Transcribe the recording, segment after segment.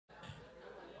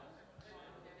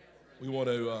We want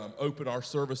to open our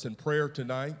service in prayer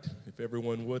tonight. If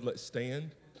everyone would, let's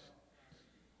stand.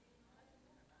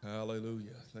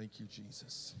 Hallelujah. Thank you,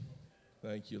 Jesus.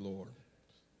 Thank you, Lord.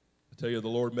 I tell you, the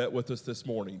Lord met with us this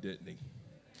morning, didn't he?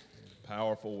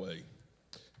 Powerful way.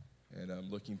 And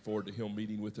I'm looking forward to him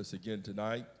meeting with us again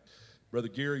tonight. Brother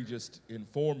Gary just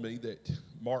informed me that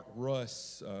Mark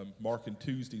Russ, Mark and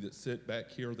Tuesday that sit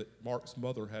back here, that Mark's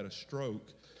mother had a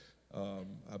stroke,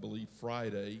 I believe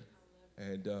Friday.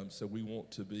 And so we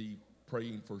want to be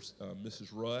praying for Mrs.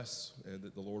 Russ and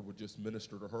that the Lord would just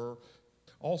minister to her.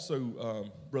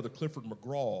 Also, Brother Clifford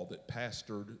McGraw that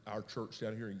pastored our church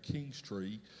down here in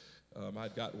Kingstree,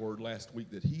 I'd got word last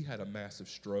week that he had a massive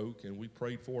stroke, and we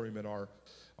prayed for him in our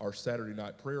Saturday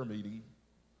night prayer meeting.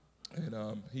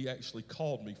 And he actually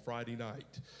called me Friday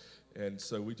night. And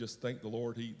so we just thank the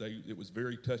Lord. It was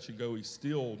very touch and go. He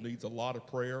still needs a lot of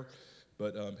prayer.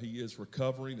 But he is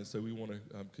recovering, and so we want to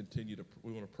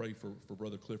we want to pray for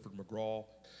Brother Clifford McGraw.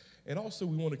 And also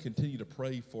we want to continue to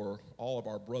pray for all of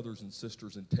our brothers and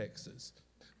sisters in Texas.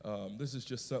 This is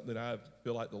just something I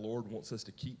feel like the Lord wants us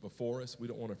to keep before us. We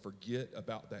don't want to forget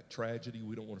about that tragedy.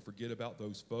 We don't want to forget about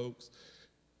those folks.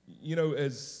 You know,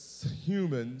 as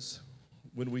humans,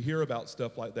 when we hear about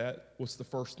stuff like that, what's the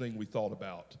first thing we thought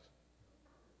about?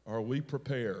 Are we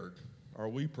prepared? Are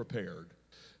we prepared?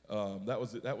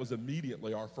 That was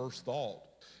immediately our first thought.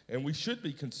 And we should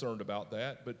be concerned about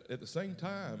that, but at the same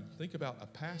time, think about a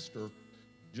pastor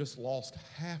just lost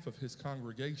half of his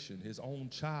congregation, his own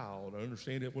child. I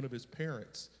understand that one of his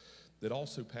parents that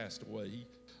also passed away.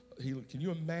 Can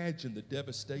you imagine the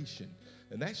devastation?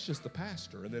 And that's just the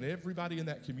pastor, and then everybody in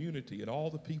that community and all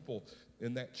the people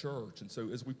in that church. And so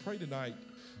as we pray tonight,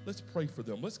 let's pray for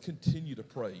them. Let's continue to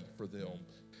pray for them.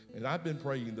 And I've been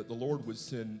praying that the Lord would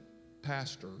send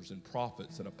pastors and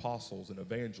prophets and apostles and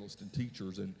evangelists and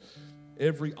teachers and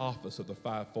every office of the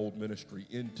fivefold ministry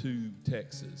into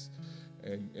Texas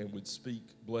and would speak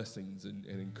blessings and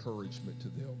encouragement to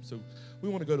them. So we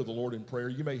want to go to the Lord in prayer.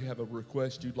 You may have a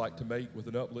request you'd like to make with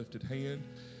an uplifted hand.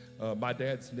 My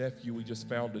dad's nephew we just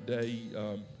found today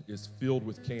is filled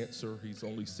with cancer. He's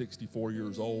only 64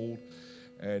 years old,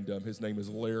 and his name is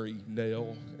Larry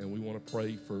Nail, and we want to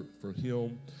pray for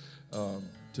him.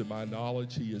 To my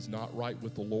knowledge, he is not right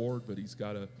with the Lord, but he's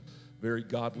got a very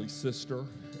godly sister,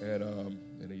 and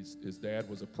his dad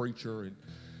was a preacher, and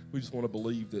we just want to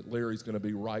believe that Larry's going to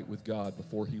be right with God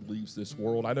before he leaves this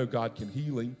world. I know God can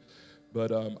heal him,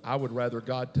 but I would rather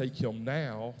God take him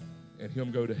now and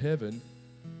him go to heaven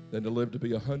than to live to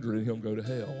be 100 and him go to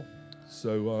hell.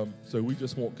 So we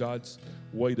just want God's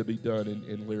way to be done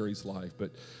in Larry's life.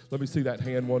 But let me see that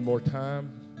hand one more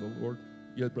time. The Lord,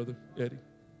 yeah, Brother Eddie.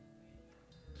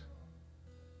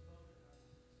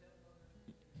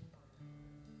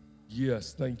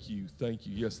 Yes, thank you.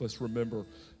 Yes, let's remember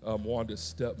Wanda's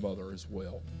stepmother as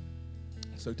well.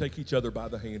 So take each other by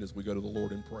the hand as we go to the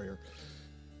Lord in prayer.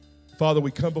 Father,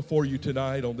 we come before you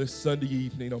tonight on this Sunday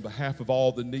evening on behalf of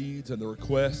all the needs and the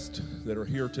requests that are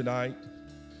here tonight.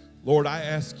 Lord, I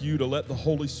ask you to let the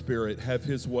Holy Spirit have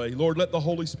his way. Lord, let the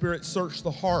Holy Spirit search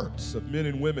the hearts of men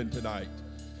and women tonight.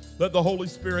 Let the Holy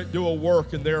Spirit do a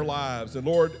work in their lives. And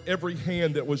Lord, every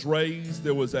hand that was raised,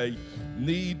 there was a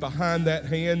need behind that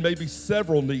hand, maybe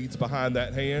several needs behind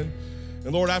that hand.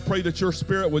 And Lord, I pray that your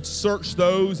Spirit would search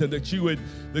those and that you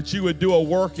would do a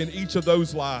work in each of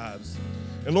those lives.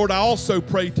 And Lord, I also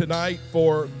pray tonight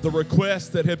for the requests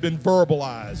that have been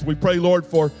verbalized. We pray, Lord,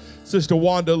 for Sister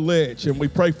Wanda Lynch, and we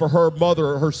pray for her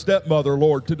mother, her stepmother,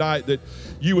 Lord, tonight, that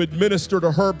you would minister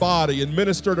to her body and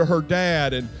minister to her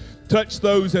dad and touch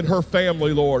those in her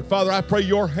family, Lord. Father, I pray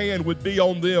your hand would be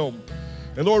on them.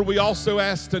 And Lord, we also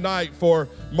ask tonight for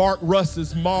Mark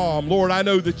Russ's mom. Lord, I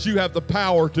know that you have the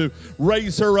power to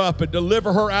raise her up and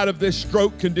deliver her out of this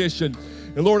stroke condition.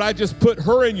 And Lord, I just put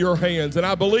her in your hands, and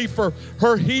I believe for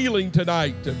her healing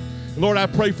tonight. And Lord, I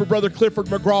pray for Brother Clifford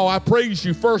McGraw. I praise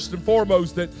you first and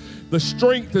foremost that the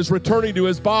strength is returning to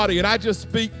his body. And I just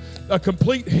speak a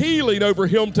complete healing over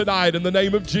him tonight in the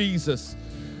name of Jesus.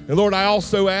 And Lord, I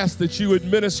also ask that you would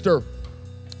minister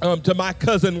to my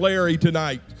cousin Larry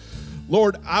tonight.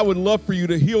 Lord, I would love for you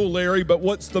to heal Larry, but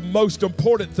what's the most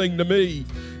important thing to me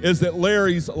is that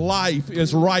Larry's life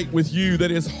is right with you,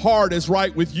 that his heart is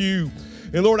right with you.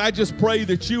 And Lord, I just pray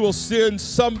that you will send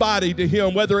somebody to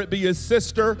him, whether it be his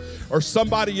sister or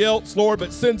somebody else, Lord,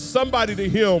 but send somebody to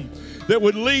him that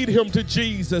would lead him to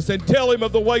Jesus and tell him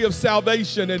of the way of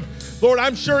salvation. And Lord,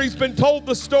 I'm sure he's been told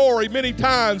the story many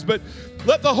times, but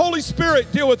let the Holy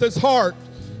Spirit deal with his heart.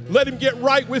 Let him get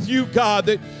right with you, God,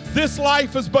 that this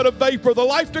life is but a vapor. The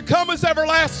life to come is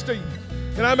everlasting.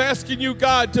 And I'm asking you,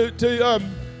 God, to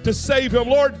to save him.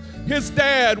 Lord, his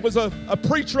dad was a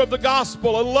preacher of the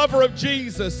gospel, a lover of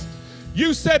Jesus.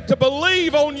 You said to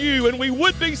believe on you and we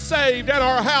would be saved at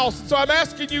our house. And so I'm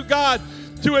asking you, God,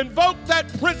 to invoke that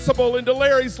principle into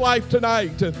Larry's life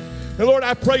tonight. And Lord,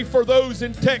 I pray for those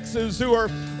in Texas who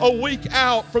are a week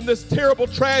out from this terrible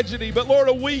tragedy. But Lord,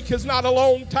 a week is not a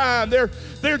long time. They're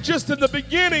just in the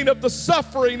beginning of the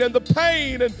suffering and the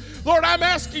pain. And Lord, I'm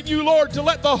asking you, Lord, to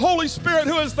let the Holy Spirit,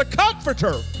 who is the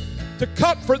comforter, to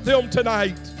comfort them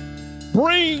tonight.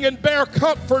 Bring and bear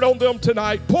comfort on them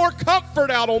tonight. Pour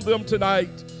comfort out on them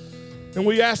tonight. And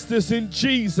we ask this in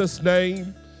Jesus'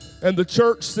 name. And the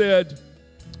church said,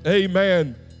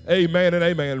 amen, amen, and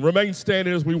amen. Remain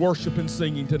standing as we worship and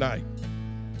singing tonight.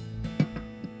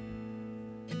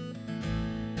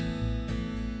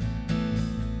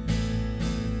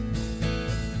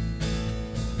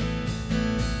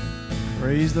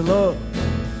 Praise the Lord.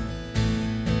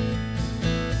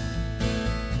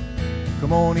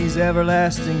 Come on, he's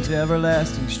everlasting to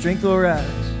everlasting. Strength will rise.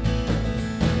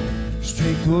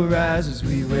 Strength will rise as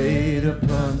we wait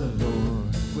upon the Lord.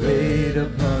 Wait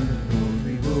upon the Lord.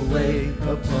 We will wait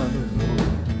upon the Lord.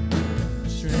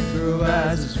 Strength will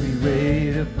rise as we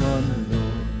wait upon the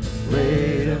Lord.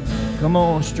 Wait upon. Come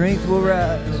on, strength will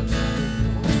rise.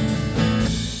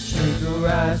 Strength will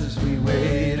rise as we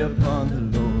wait upon the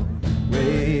Lord.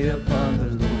 Wait upon the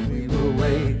Lord. We will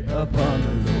wait upon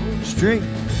the Lord.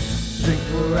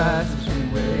 Strength will rise as we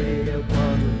wait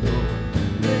upon the Lord.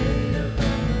 Wait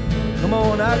upon the Lord. Come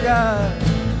on, our God,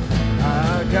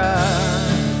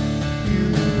 you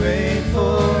reign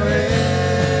forever.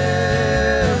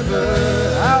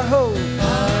 Our hope,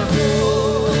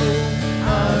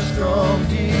 our strong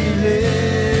deliverer.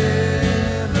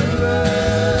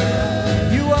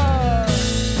 You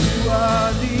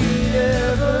are the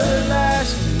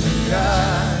everlasting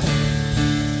God,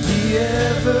 the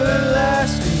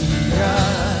everlasting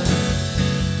God.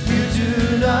 You do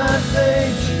not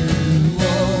faint, you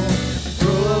won't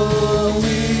grow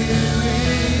weary.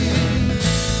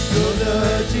 You're the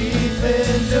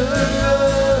defender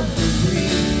of the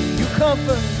weak. You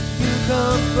comfort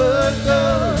the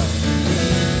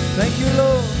weak. Thank you,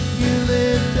 Lord. You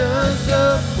lift us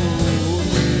up,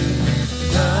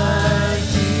 like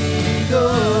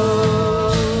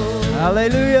eagles.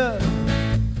 Hallelujah.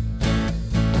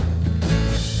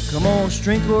 Come on,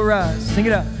 strength will rise. Sing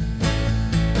it out.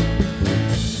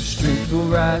 Strength will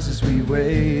rise as we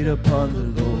wait upon the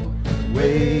Lord.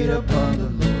 Wait upon the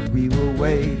Lord. We will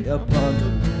wait upon the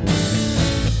Lord.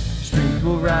 Strength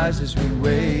will rise as we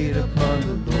wait upon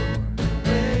the Lord.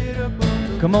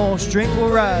 Come on, strength will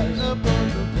rise.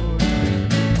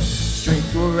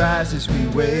 Strength will rise as we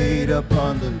wait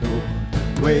upon the Lord.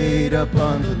 Wait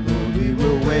upon the Lord. We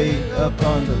will wait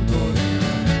upon the Lord.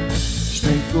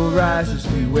 Strength will rise as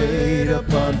we wait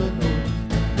upon the Lord.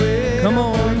 Come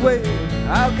on, we wait.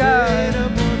 Our God,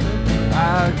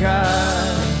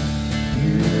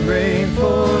 you reign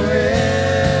forever.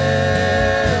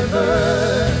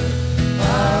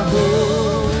 Our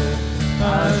hope,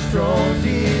 our strong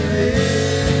deliverer.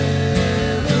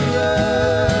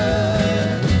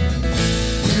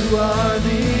 You are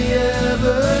the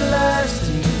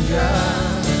everlasting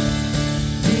God,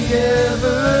 the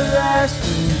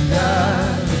everlasting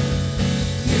God.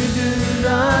 You do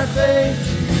not faint,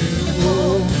 you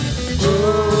won't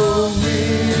grow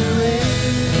weary.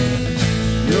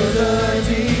 You're the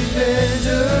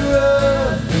defender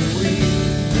of the weak.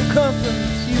 You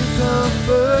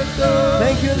comfort the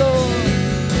Thank you, Lord.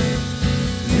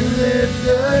 You lift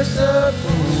us up.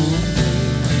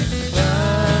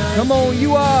 Come on,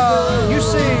 you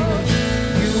sing.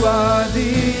 You are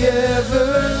the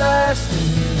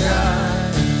everlasting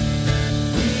God,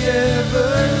 the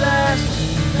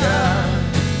everlasting God.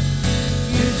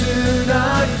 You do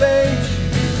not faint,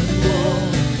 you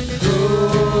won't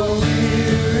grow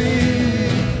weary.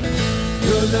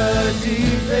 You're the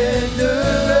defender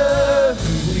of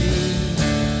the weak.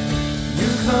 You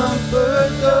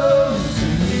comfort those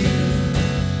in need.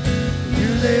 You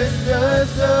lift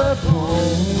us up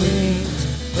on wings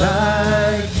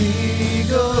like eagles.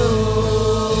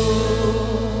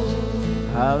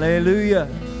 Hallelujah.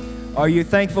 Are you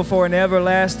thankful for an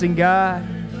everlasting God?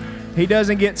 He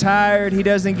doesn't get tired. He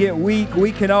doesn't get weak.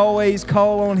 We can always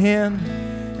call on Him,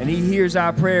 and He hears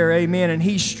our prayer. Amen. And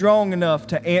He's strong enough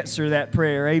to answer that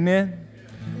prayer. Amen.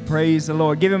 Praise the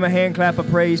Lord. Give Him a hand clap of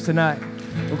praise tonight.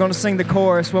 We're going to sing the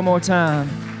chorus one more time.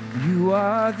 You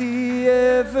are the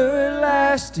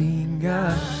everlasting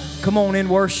God. Come on in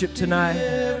worship tonight.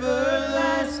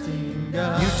 Everlasting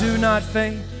God. You do not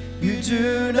faint. You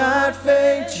do not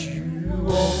faint. You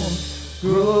won't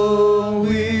grow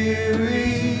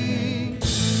weary.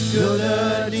 You're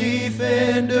the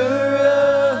defender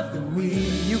of the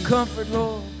weak. You comfort,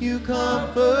 Lord. You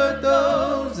comfort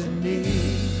those in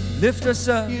need. Lift us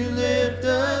up. You lift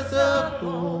us up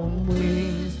on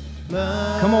wings.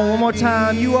 Come on, one more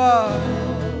time. You are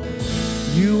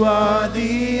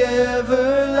the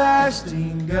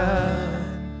everlasting God.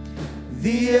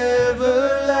 The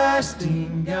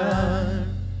everlasting God.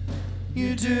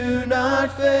 You do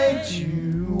not faint,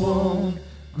 you won't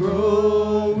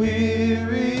grow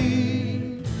weary.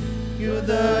 You're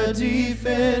the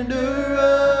defender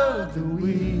of the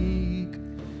weak.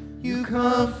 You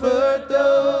comfort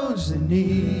those in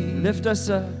need. Lift us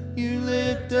up. You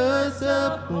lift us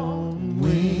up on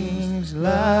wings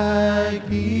like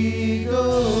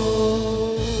eagles.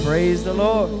 Praise the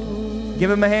Lord. Give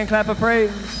him a hand clap of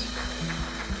praise.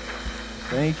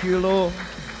 Thank you, Lord.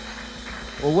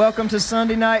 Well, welcome to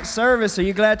Sunday night service. Are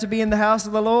you glad to be in the house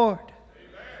of the Lord?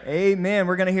 Amen.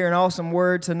 We're going to hear an awesome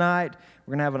word tonight.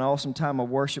 We're going to have an awesome time of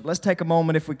worship. Let's take a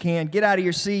moment if we can. Get out of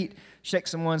your seat, shake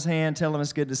someone's hand, tell them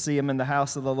it's good to see them in the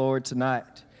house of the Lord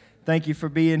tonight. Thank you for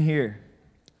being here.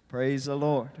 Praise the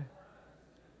Lord.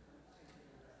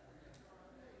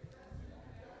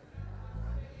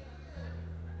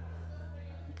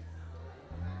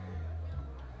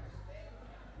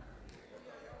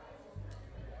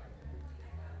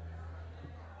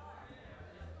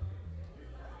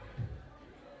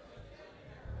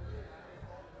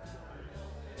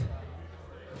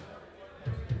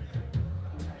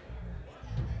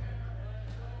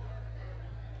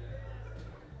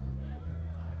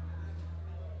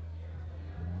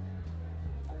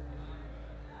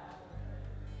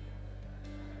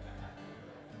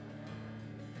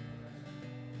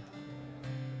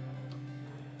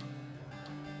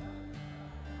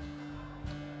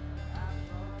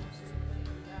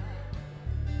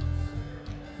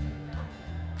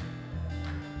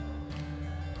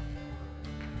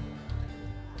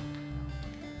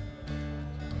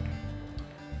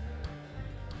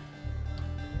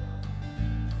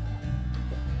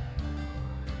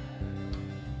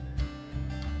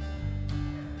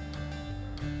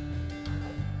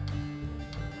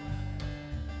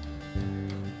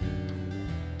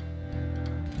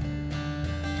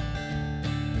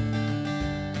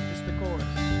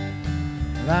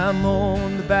 I'm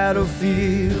on the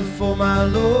battlefield for my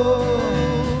Lord.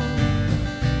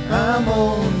 I'm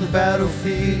on the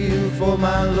battlefield for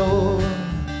my Lord.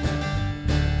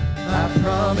 I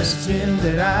promised him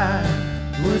that I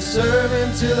would serve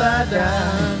him till I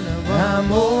die. Now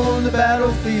I'm on the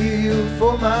battlefield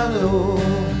for my Lord.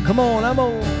 Come on, I'm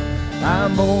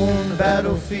on the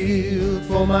battlefield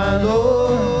for my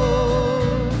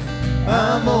Lord.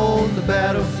 I'm on the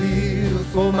battlefield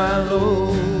for my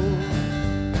Lord.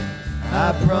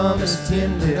 I promised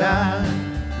him that I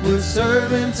would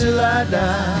serve him till I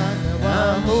die.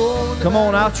 Now I'm on. Come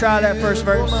on, I'll try that first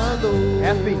verse.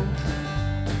 Happy.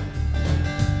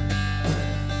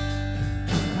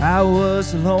 I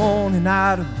was alone and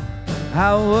idle.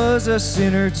 I was a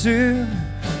sinner too.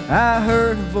 I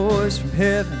heard a voice from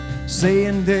heaven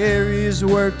saying there is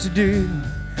work to do.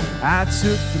 I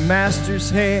took the master's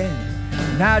hand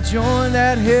and I joined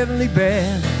that heavenly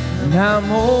band. And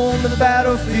I'm on the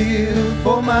battlefield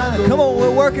for my Lord. Come on,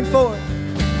 we're working for it.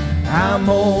 I'm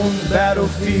on the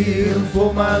battlefield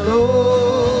for my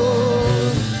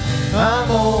Lord. I'm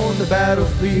on the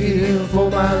battlefield for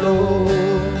my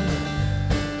Lord.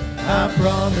 I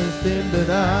promised him that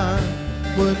I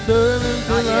would serve him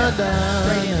till I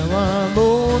die. Now I'm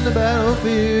on the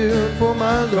battlefield for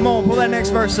my Lord. Come on, pull that next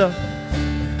verse up.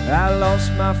 I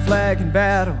lost my flag in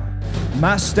battle.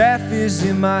 My staff is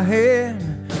in my hand.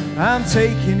 I'm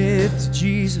taking it to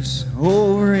Jesus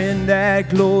over in that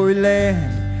glory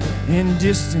land. In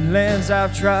distant lands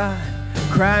I've tried,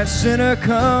 crying sinner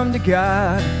come to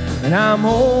God. And I'm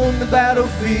on the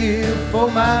battlefield for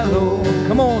my Lord.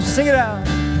 Come on, sing it out.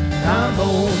 I'm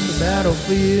on the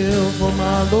battlefield for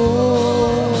my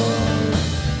Lord.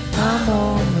 I'm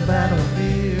on the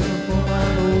battlefield for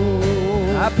my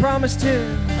Lord. I promised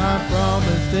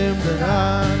him that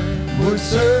I would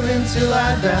serve him till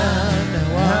I die.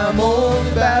 Now I'm on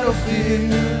the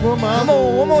battlefield for my Lord. Come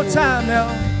on, one more time now.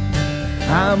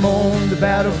 I'm on the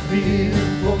battlefield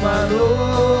for my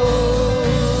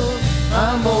Lord.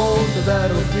 I'm on the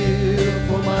battlefield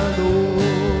for my Lord.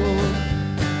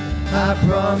 I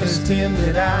promised him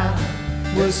that I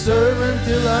would serve him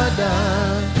till I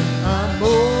die. I'm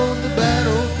on the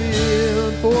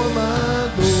battlefield for my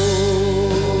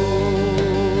Lord.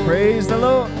 Praise the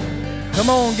Lord. Come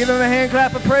on, give him a hand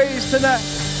clap of praise tonight.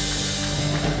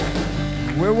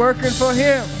 We're working for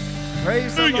him.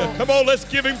 Praise the Lord. Come on, let's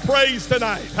give him praise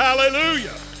tonight.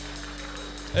 Hallelujah.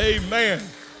 Amen.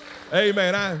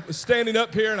 Amen. I was standing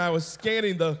up here and I was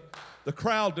scanning the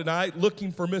crowd tonight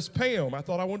looking for Miss Pam. I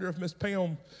thought, I wonder if Miss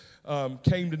Pam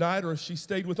came tonight or if she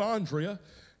stayed with Andrea.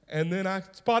 And then I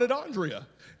spotted Andrea.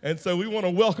 And so we want to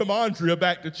welcome Andrea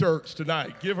back to church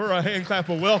tonight. Give her a hand clap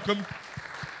of welcome.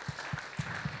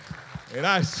 And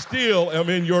I still am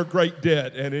in your great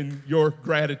debt and in your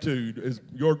gratitude.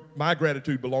 My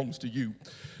gratitude belongs to you.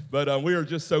 But we are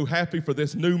just so happy for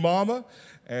this new mama.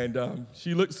 And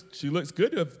she looks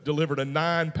good to have delivered a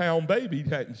 9-pound baby,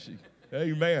 hasn't she?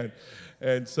 Amen.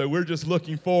 And so we're just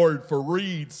looking forward for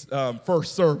Reed's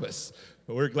first service.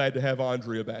 But we're glad to have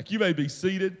Andrea back. You may be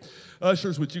seated.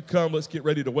 Ushers, would you come? Let's get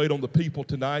ready to wait on the people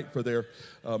tonight for their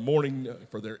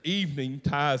for their evening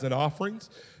tithes and offerings.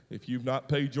 If you've not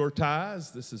paid your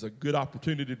tithes, this is a good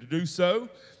opportunity to do so.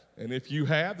 And if you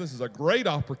have, this is a great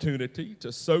opportunity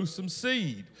to sow some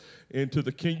seed into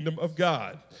the kingdom of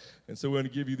God. And so we're going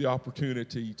to give you the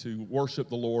opportunity to worship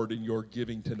the Lord in your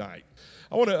giving tonight.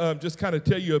 I want to just kind of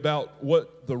tell you about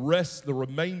what the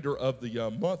remainder of the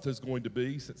month is going to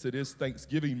be, since it is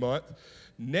Thanksgiving month.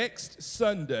 Next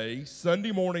Sunday,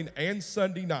 Sunday morning and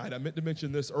Sunday night, I meant to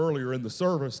mention this earlier in the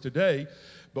service today,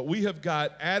 but we have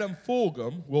got Adam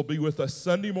Fulgham will be with us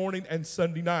Sunday morning and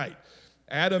Sunday night.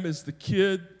 Adam is the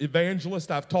kid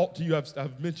evangelist. I've talked to you.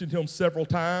 I've mentioned him several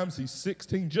times. He's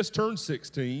 16, just turned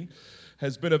 16,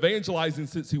 has been evangelizing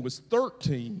since he was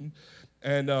 13.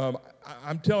 And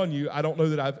I'm telling you, I don't know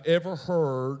that I've ever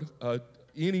heard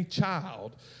any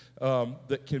child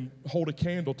that can hold a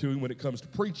candle to him when it comes to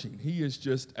preaching. He is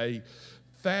just a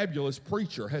fabulous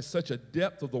preacher, has such a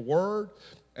depth of the word.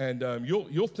 And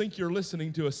you'll think you're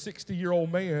listening to a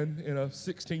 60-year-old man in a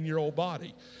 16-year-old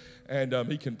body. And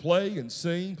he can play and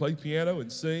sing, play piano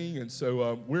and sing. And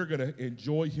so we're going to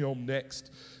enjoy him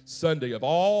next Sunday. Of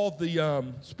all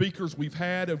the speakers we've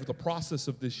had over the process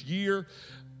of this year,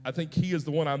 I think he is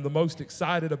the one I'm the most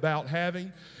excited about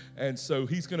having. And so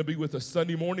he's going to be with us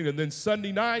Sunday morning. And then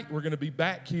Sunday night, we're going to be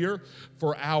back here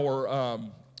for our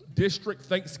district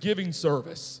Thanksgiving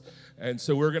service. And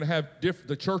so we're going to have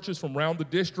the churches from around the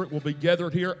district will be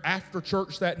gathered here after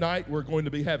church that night. We're going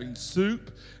to be having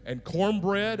soup and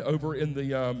cornbread over in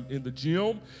the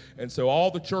gym. And so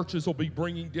all the churches will be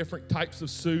bringing different types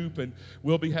of soup, and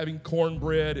we'll be having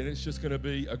cornbread, and it's just going to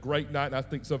be a great night. And I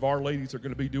think some of our ladies are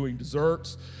going to be doing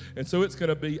desserts. And so it's going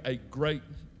to be a great,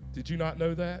 did you not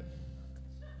know that?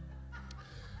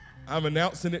 I'm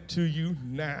announcing it to you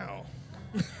now.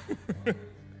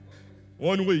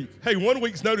 1 week. Hey, 1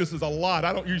 week's notice is a lot.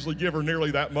 I don't usually give her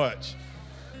nearly that much.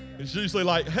 It's usually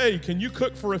like, hey, can you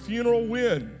cook for a funeral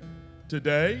when?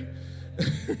 Today?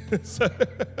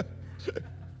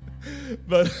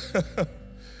 But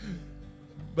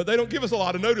they don't give us a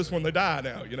lot of notice when they die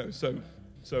now, you know.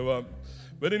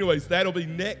 But anyways, that'll be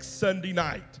next Sunday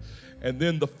night. And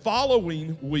then the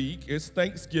following week is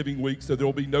Thanksgiving week, so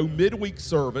there'll be no midweek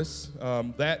service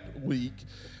that week.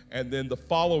 And then the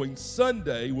following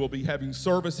Sunday, we'll be having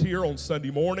service here on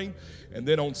Sunday morning. And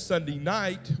then on Sunday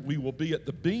night, we will be at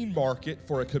the Bean Market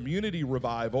for a community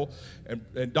revival.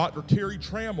 And Dr. Terry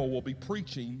Trammell will be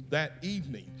preaching that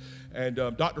evening. And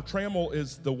Dr. Trammell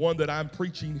is the one that I'm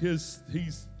preaching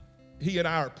he and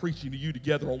I are preaching to you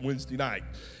together on Wednesday night.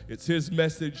 It's his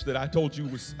message that I told you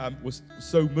I was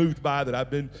so moved by that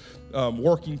I've been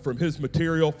working from his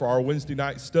material for our Wednesday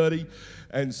night study.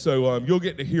 And so you'll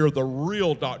get to hear the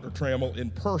real Dr. Trammell in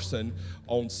person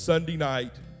on Sunday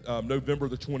night, November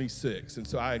the 26th. And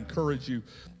so I encourage you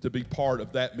to be part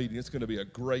of that meeting. It's going to be a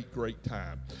great, great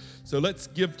time. So let's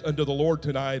give unto the Lord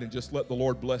tonight and just let the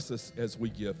Lord bless us as we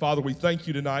give. Father, we thank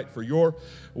you tonight for your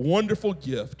wonderful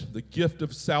gift, the gift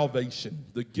of salvation,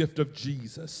 the gift of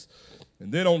Jesus.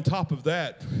 And then on top of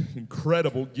that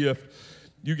incredible gift,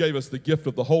 you gave us the gift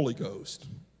of the Holy Ghost.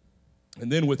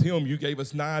 And then with him, you gave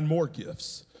us 9 more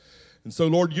gifts. And so,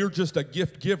 Lord, you're just a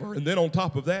gift giver. And then on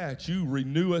top of that, you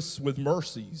renew us with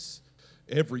mercies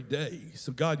every day.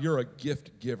 So, God, you're a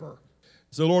gift giver.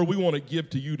 So, Lord, we want to give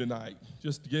to you tonight,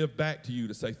 just to give back to you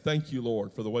to say thank you,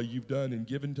 Lord, for the way you've done and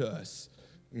given to us.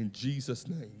 In Jesus'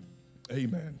 name,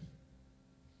 amen.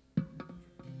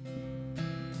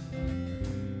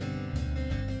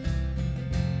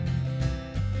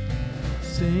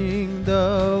 Sing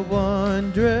the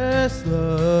wondrous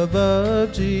love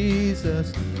of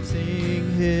Jesus.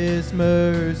 Sing his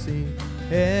mercy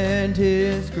and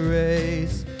his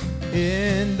grace.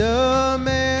 In the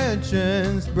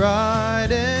mansions bright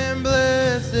and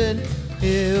blessed,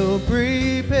 he'll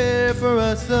prepare for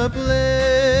us a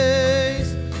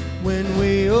place. When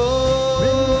we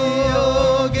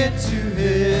all get to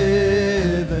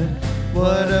heaven,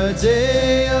 what a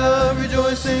day of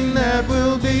rejoicing that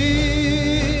will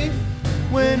be.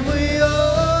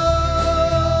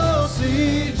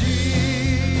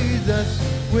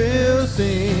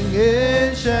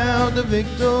 of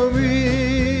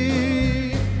victory.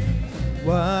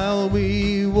 While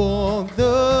we walk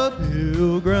the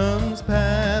pilgrim's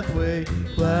pathway,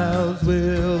 clouds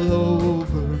will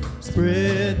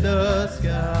overspread the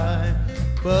sky.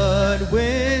 But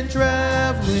when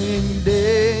traveling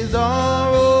days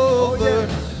are over,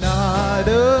 not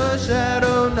a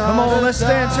shadow, not Come on, let's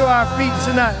stand to our feet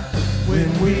tonight. When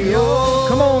we all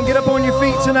come on, get up on your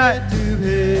feet tonight. To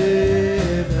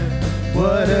heaven,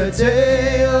 what a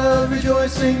day of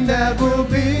rejoicing that will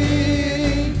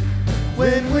be.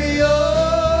 When we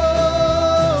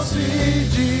all see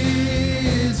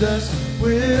Jesus,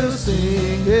 we'll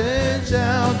sing and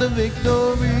shout the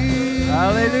victory.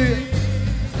 Hallelujah.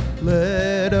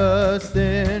 Let us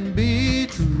then be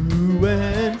true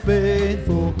and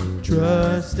faithful,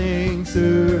 trusting,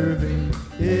 serving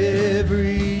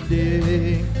every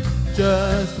day.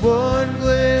 Just one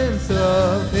glimpse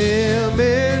of Him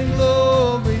in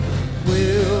glory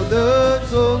will the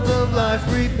souls of life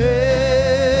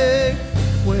repay.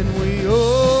 When we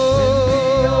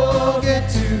all get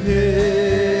to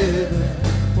heaven,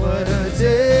 what a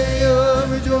day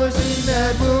of rejoicing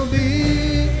that will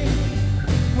be.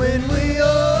 When we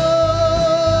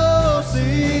all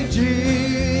see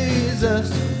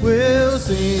Jesus, we'll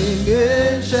sing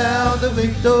and shout the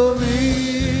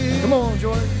victory. Come on,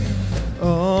 Joy.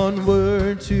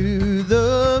 Onward to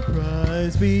the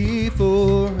prize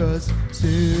before us,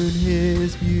 soon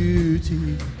His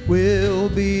beauty will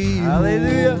be.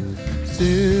 Hallelujah.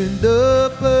 Soon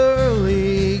the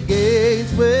pearly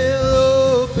gates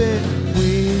will open,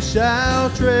 we shall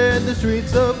tread the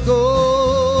streets of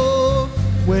gold.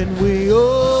 When we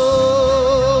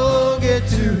all get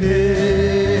to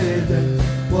heaven,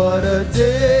 what a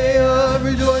day of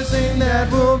rejoicing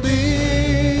that will be.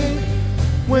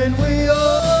 When we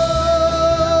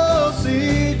all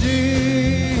see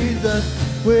Jesus,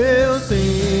 we'll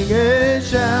sing and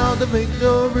shout the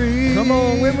victory. Come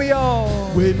on, when we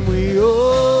all get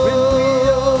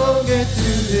to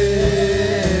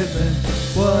heaven,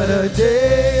 what a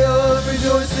day of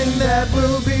rejoicing that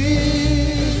will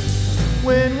be.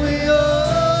 When we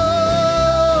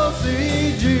all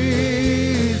see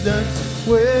Jesus,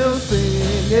 we'll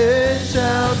sing and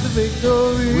shout the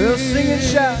victory. We'll sing and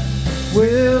shout.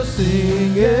 We'll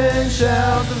sing and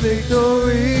shout the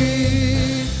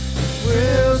victory.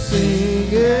 We'll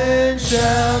sing and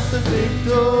shout the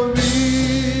victory.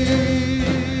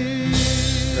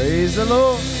 Praise the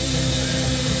Lord.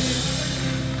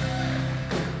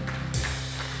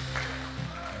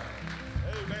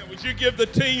 Would you give the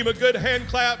team a good hand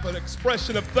clap, an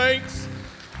expression of thanks,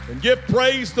 and give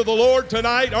praise to the Lord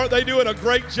tonight? Aren't they doing a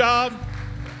great job?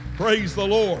 Praise the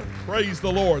Lord. Praise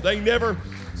the Lord. They never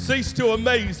cease to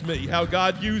amaze me how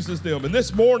God uses them. And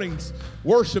this morning's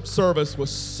worship service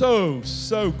was so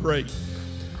great.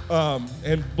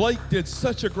 And Blake did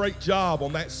such a great job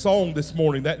on that song this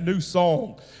morning, that new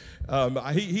song.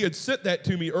 He had sent that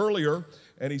to me earlier,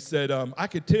 and he said, I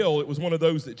could tell it was one of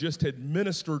those that just had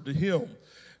ministered to him.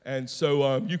 And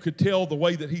so you could tell the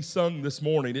way that he sung this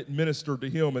morning, it ministered to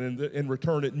him, and in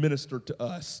return it ministered to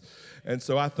us. And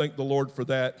so I thank the Lord for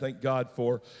that. Thank God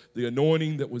for the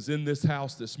anointing that was in this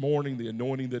house this morning, the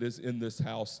anointing that is in this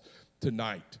house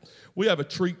tonight. We have a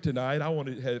treat tonight. I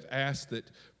wanted to have asked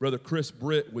that Brother Chris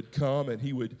Britt would come and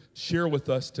he would share with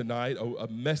us tonight a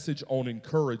message on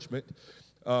encouragement.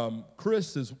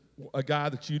 Chris is a guy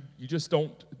that you just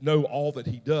don't know all that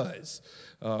he does.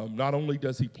 Not only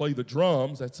does he play the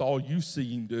drums, that's all you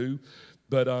see him do,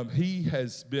 but he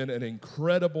has been an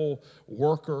incredible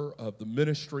worker of the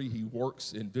ministry. He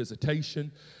works in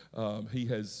visitation. He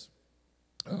has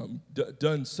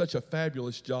done such a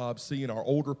fabulous job seeing our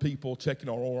older people, checking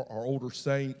on our older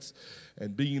saints,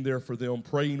 and being there for them,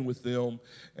 praying with them.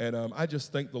 And I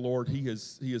just thank the Lord. He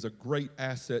is a great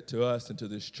asset to us and to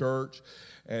this church.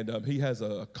 And he has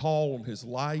a call on his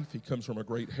life. He comes from a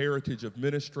great heritage of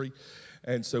ministry.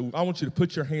 And so I want you to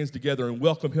put your hands together and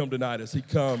welcome him tonight as he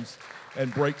comes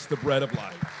and breaks the bread of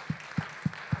life.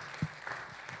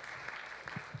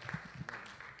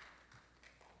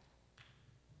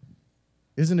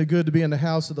 Isn't it good to be in the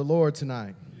house of the Lord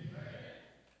tonight? Amen.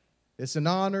 It's an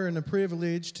honor and a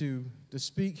privilege to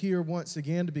speak here once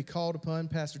again, to be called upon.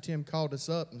 Pastor Tim called us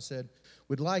up and said,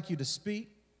 we'd like you to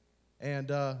speak. And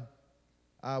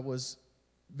I was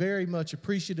very much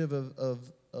appreciative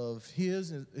of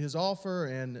his offer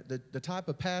and the type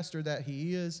of pastor that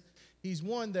he is. He's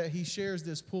one that he shares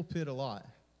this pulpit a lot.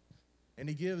 And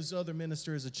he gives other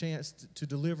ministers a chance to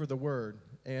deliver the word.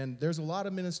 And there's a lot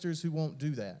of ministers who won't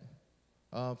do that.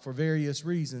 For various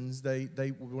reasons,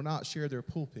 they will not share their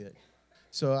pulpit.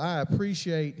 So I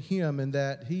appreciate him in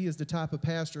that he is the type of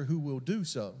pastor who will do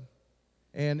so.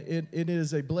 And it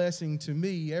is a blessing to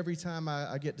me every time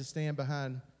I get to stand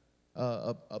behind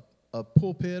a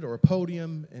pulpit or a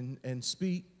podium and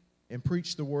speak and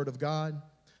preach the Word of God.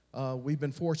 We've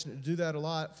been fortunate to do that a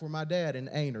lot for my dad in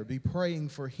Aner. Be praying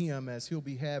for him as he'll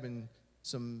be having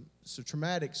some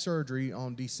traumatic surgery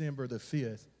on December the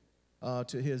 5th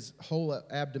to his whole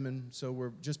abdomen. So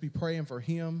we'll just be praying for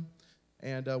him.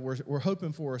 And we're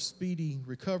hoping for a speedy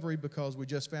recovery because we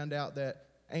just found out that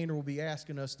Aner will be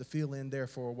asking us to fill in there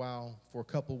for a while, for a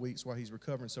couple of weeks while he's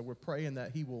recovering. So we're praying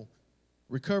that he will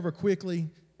recover quickly.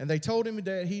 And they told him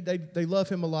that they love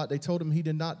him a lot. They told him he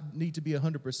did not need to be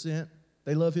 100%.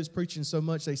 They love his preaching so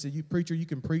much. They said, preacher, you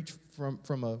can preach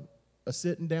from a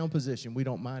sitting down position. We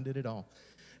don't mind it at all.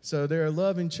 So they're a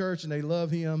loving church, and they love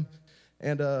him.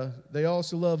 And they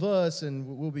also love us, and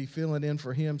we'll be filling in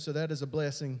for him. So that is a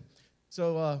blessing.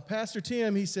 So Pastor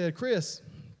Tim, he said, Chris,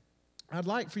 I'd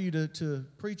like for you to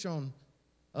preach on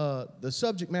the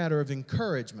subject matter of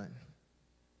encouragement.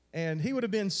 And he would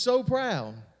have been so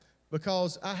proud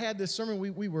because I had this sermon.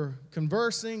 We were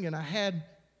conversing, and I had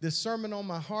this sermon on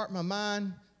my heart, my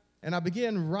mind, and I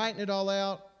began writing it all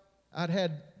out. I'd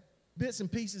had bits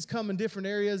and pieces come in different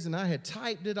areas, and I had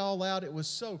typed it all out. It was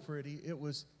so pretty.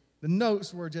 The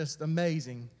notes were just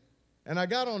amazing. And I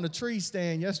got on the tree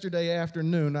stand yesterday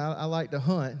afternoon. I like to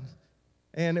hunt.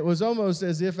 And it was almost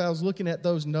as if I was looking at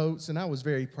those notes, and I was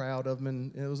very proud of them.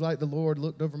 And it was like the Lord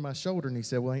looked over my shoulder, and he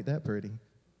said, well, ain't that pretty?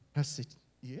 I said,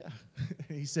 yeah.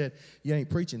 He said, you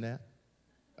ain't preaching that.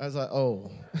 I was like,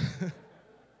 oh.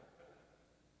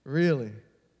 Really?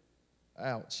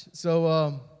 Ouch.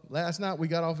 So last night we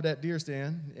got off of that deer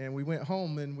stand, and we went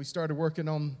home, and we started working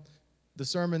on the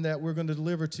sermon that we're going to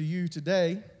deliver to you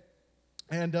today.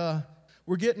 And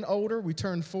we're getting older. We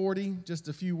turned 40 just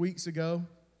a few weeks ago.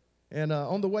 And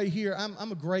on the way here,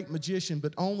 I'm a great magician,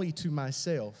 but only to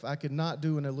myself. I could not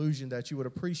do an illusion that you would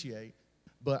appreciate.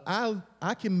 But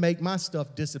I can make my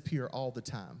stuff disappear all the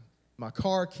time. My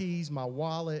car keys, my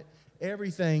wallet,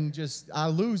 everything I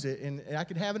lose it. And I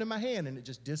could have it in my hand, and it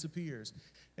just disappears.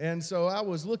 And so I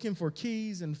was looking for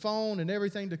keys and phone and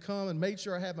everything to come, and made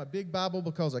sure I had my big Bible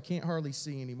because I can't hardly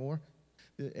see anymore.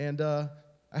 And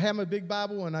I had my big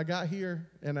Bible, and I got here,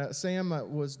 and Sam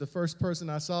was the first person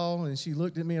I saw, and she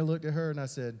looked at me and looked at her, and I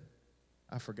said,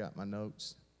 I forgot my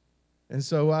notes. And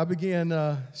so I began,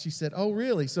 she said, oh,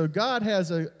 really? So God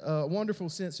has a wonderful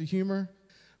sense of humor,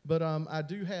 but I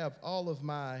do have all of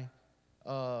my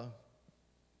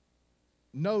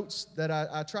notes that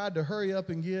I tried to hurry up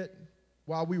and get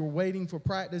while we were waiting for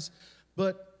practice.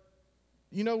 But,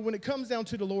 you know, when it comes down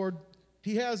to the Lord,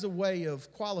 he has a way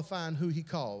of qualifying who he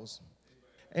calls.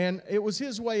 And it was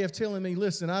his way of telling me,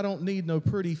 listen, I don't need no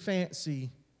pretty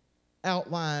fancy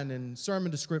outline and sermon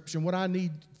description. What I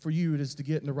need for you is to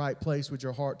get in the right place with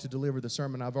your heart to deliver the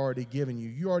sermon I've already given you.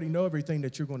 You already know everything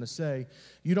that you're going to say.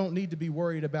 You don't need to be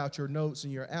worried about your notes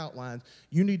and your outlines.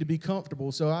 You need to be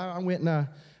comfortable. So I went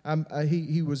and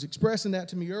he was expressing that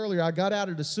to me earlier. I got out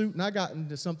of the suit and I got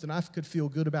into something I could feel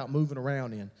good about moving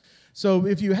around in. So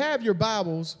if you have your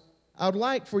Bibles, I would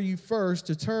like for you first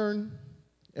to turn.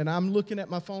 And I'm looking at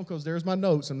my phone because there's my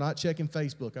notes. I'm not checking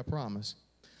Facebook, I promise.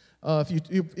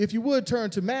 If you would turn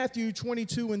to Matthew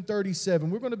 22 and 37.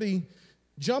 We're going to be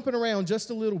jumping around just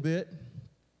a little bit.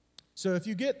 So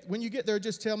when you get there,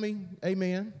 just tell me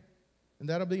amen. And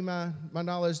that'll be my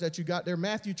knowledge that you got there.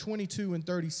 Matthew 22 and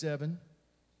 37.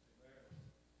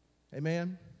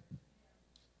 Amen.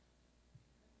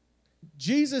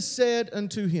 Jesus said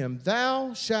unto him,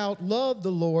 Thou shalt love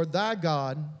the Lord thy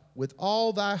God with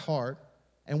all thy heart,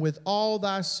 and with all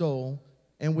thy soul,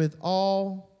 and with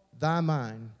all thy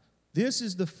mind. This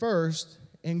is the first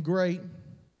and great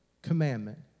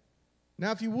commandment.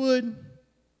 Now, if you would,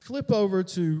 flip over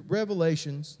to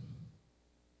Revelations,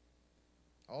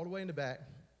 all the way in the back,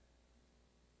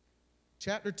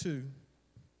 chapter 2,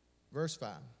 verse 5.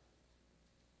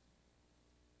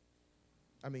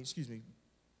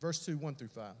 Verse 2, 1 through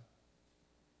 5.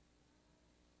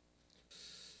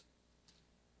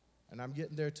 And I'm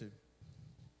getting there too.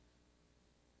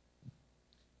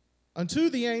 Unto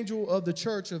the angel of the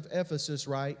church of Ephesus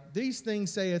write, These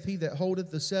things saith he that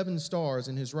holdeth the 7 stars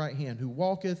in his right hand, who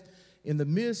walketh in the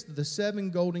midst of the 7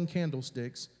 golden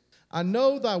candlesticks. I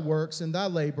know thy works and thy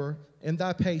labor and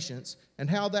thy patience, and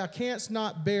how thou canst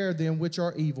not bear them which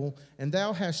are evil, and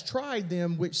thou hast tried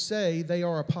them which say they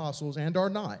are apostles and are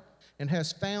not, and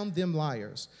hast found them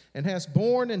liars, and hast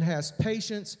borne and hast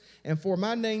patience, and for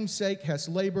my name's sake hast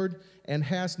labored and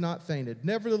hast not fainted.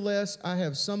 Nevertheless, I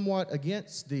have somewhat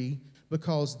against thee,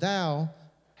 because thou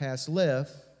hast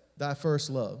left thy first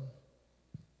love.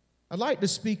 I'd like to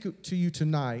speak to you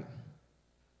tonight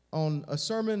on a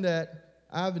sermon that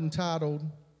I've entitled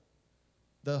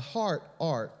The Heart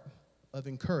Art of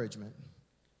Encouragement.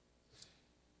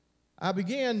 I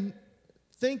began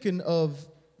thinking of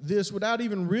this without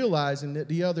even realizing that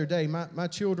the other day. My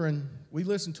children, we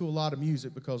listen to a lot of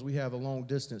music because we have a long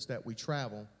distance that we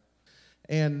travel.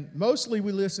 And mostly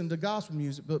we listen to gospel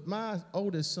music, but my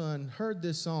oldest son heard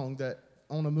this song that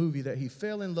on a movie that he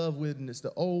fell in love with, and it's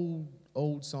the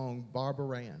old song,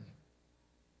 Barbara Ann.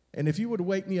 And if you were to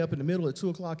wake me up in the middle at 2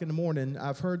 o'clock in the morning,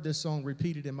 I've heard this song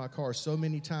repeated in my car so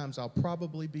many times, I'll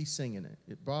probably be singing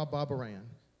it. Barbara Ann.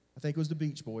 I think it was the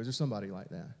Beach Boys or somebody like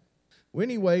that. Well,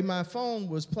 anyway, my phone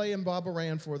was playing Barbara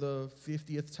Ann for the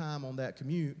 50th time on that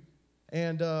commute,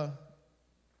 and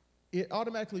it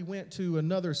automatically went to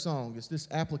another song. It's this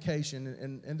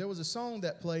application, and there was a song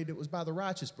that played. It was by the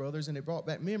Righteous Brothers, and it brought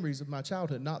back memories of my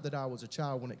childhood. Not that I was a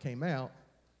child when it came out,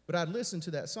 but I'd listened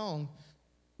to that song,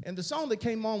 and the song that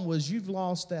came on was You've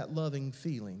Lost That Loving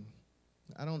Feeling.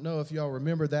 I don't know if y'all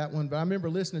remember that one, but I remember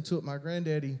listening to it. My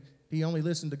granddaddy, he only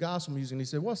listened to gospel music, and he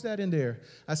said, "What's that in there?"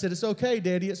 I said, "It's okay,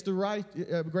 Daddy. It's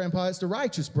Grandpa, it's the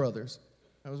Righteous Brothers."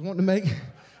 I was wanting to make,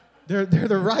 they're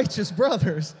the Righteous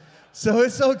Brothers. So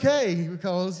it's okay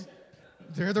because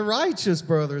they're the Righteous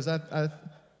Brothers. I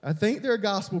think they're a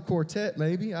gospel quartet,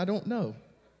 maybe. I don't know.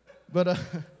 But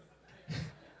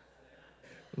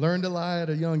learned to lie at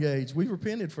a young age. We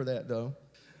repented for that, though.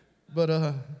 But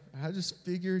I just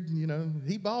figured,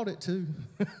 he bought it, too.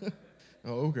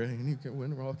 Oh, okay. And he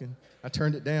went rocking. I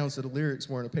turned it down so the lyrics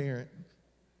weren't apparent.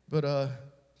 But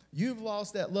you've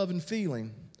lost that loving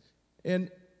feeling.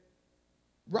 And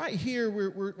right here,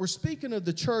 we're speaking of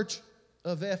the church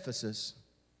of Ephesus.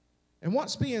 And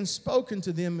what's being spoken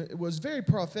to them was very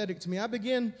prophetic to me. I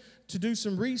began to do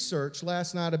some research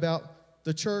last night about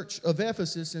the church of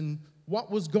Ephesus and what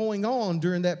was going on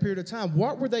during that period of time.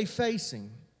 What were they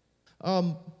facing?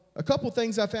 A couple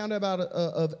things I found out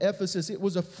of Ephesus. It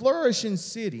was a flourishing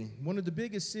city, one of the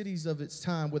biggest cities of its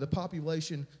time, with a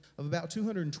population of about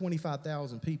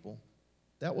 225,000 people.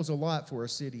 That was a lot for a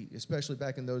city, especially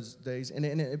back in those days. And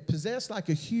it possessed like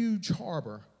a huge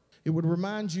harbor. It would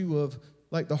remind you of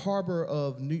like the harbor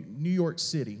of New York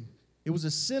City. It was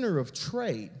a center of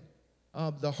trade.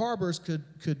 The harbors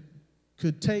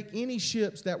could take any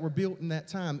ships that were built in that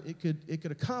time. It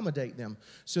could accommodate them.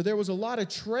 So there was a lot of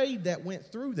trade that went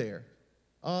through there.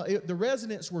 The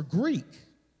residents were Greek,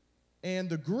 and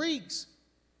the Greeks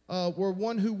were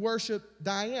one who worshiped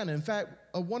Diana. In fact,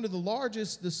 one of the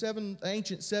largest, the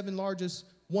ancient seven largest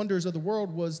wonders of the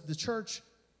world was the church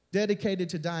dedicated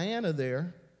to Diana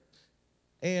there,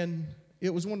 and it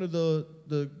was one of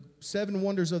the seven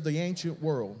wonders of the ancient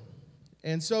world.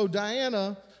 And so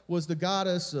Diana was the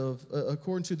goddess of,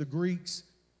 according to the Greeks,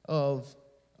 of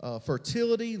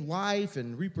fertility, life,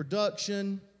 and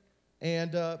reproduction.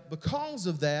 And because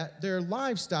of that, their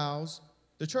lifestyles,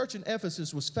 the church in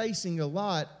Ephesus was facing a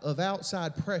lot of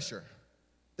outside pressure.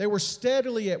 They were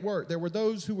steadily at work. There were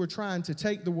those who were trying to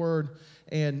take the word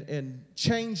and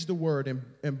change the word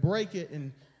and break it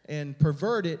and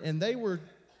pervert it. And they were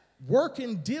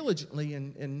working diligently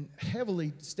and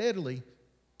heavily, steadily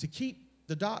to keep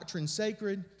the doctrine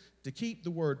sacred, to keep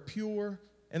the word pure.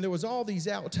 And there was all these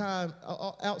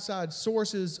outside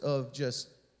sources of just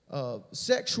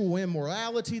sexual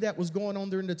immorality that was going on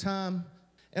during the time.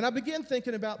 And I began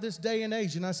thinking about this day and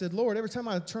age, and I said, Lord, every time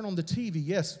I turn on the TV,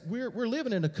 yes, we're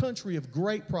living in a country of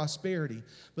great prosperity,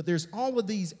 but there's all of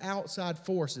these outside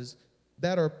forces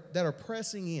that are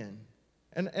pressing in.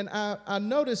 And I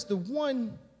noticed the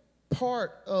one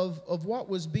part of what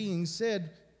was being said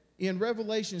in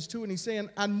Revelations 2, and he's saying,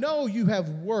 I know you have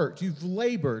worked, you've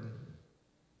labored,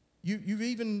 you've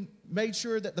even made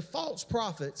sure that the false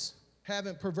prophets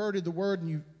haven't perverted the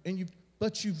word,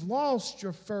 but you've lost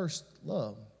your first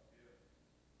love.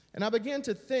 And I began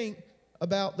to think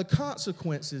about the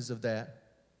consequences of that.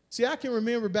 See, I can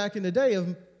remember back in the day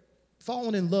of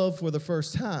falling in love for the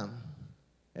first time.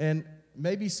 And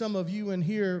maybe some of you in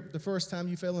here, the first time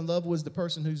you fell in love was the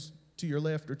person who's to your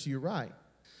left or to your right.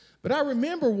 But I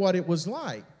remember what it was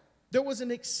like. There was an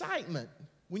excitement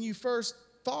when you first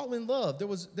fall in love. There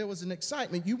was an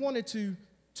excitement. You wanted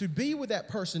to be with that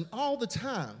person all the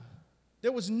time.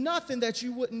 There was nothing that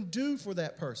you wouldn't do for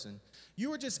that person.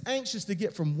 You were just anxious to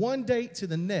get from one date to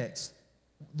the next.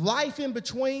 Life in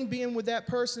between being with that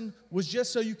person was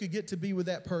just so you could get to be with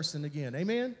that person again.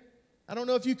 Amen? I don't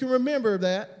know if you can remember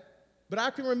that, but I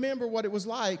can remember what it was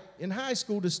like in high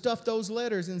school to stuff those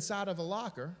letters inside of a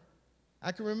locker.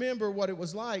 I can remember what it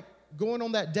was like going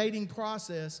on that dating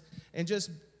process and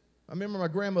I remember my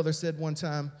grandmother said one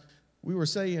time, we were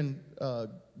saying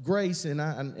grace, and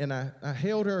I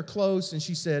held her close, and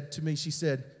she said to me,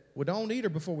 well, don't eat her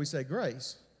before we say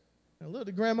grace. Now, look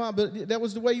at Grandma, but that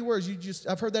was the way you were.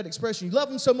 I've heard that expression. You love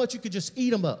them so much you could just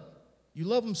eat them up. You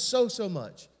love them so, so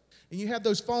much. And you have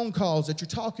those phone calls that you're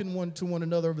talking to one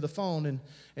another over the phone,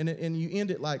 and you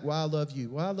end it like, well, I love you.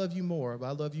 Well, I love you more. Well,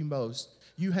 I love you most.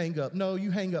 You hang up. No, you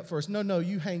hang up first. No,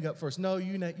 you hang up first. No,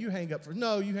 you hang up first.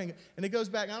 No, you hang up. And it goes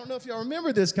back. I don't know if y'all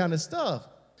remember this kind of stuff,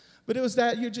 but it was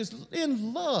that you're just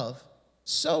in love,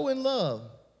 so in love.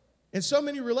 And so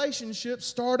many relationships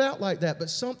start out like that, but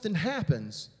something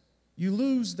happens. You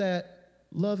lose that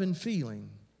love and feeling.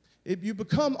 You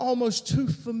become almost too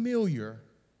familiar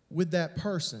with that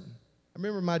person. I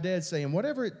remember my dad saying,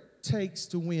 whatever it takes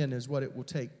to win is what it will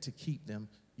take to keep them.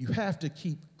 You have to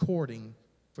keep courting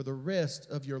for the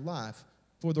rest of your life,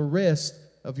 for the rest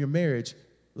of your marriage.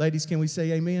 Ladies, can we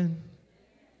say amen?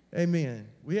 Amen.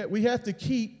 We have to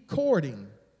keep courting.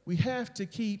 We have to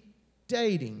keep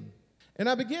dating. And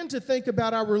I began to think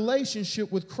about our relationship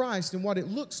with Christ and what it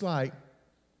looks like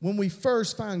when we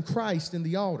first find Christ in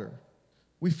the altar.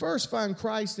 We first find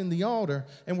Christ in the altar,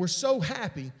 and we're so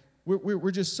happy.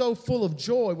 We're just so full of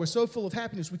joy. We're so full of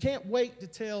happiness. We can't wait to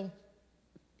tell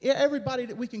everybody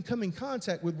that we can come in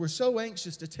contact with. We're so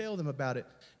anxious to tell them about it.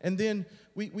 And then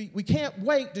we can't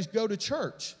wait to go to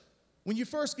church. When you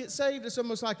first get saved, it's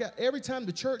almost like every time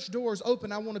the church doors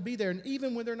open, I want to be there. And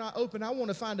even when they're not open, I want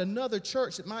to find another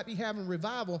church that might be having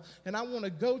revival, and I want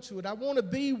to go to it. I want to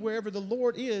be wherever the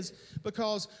Lord is,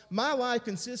 because my life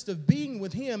consists of being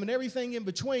with Him, and everything in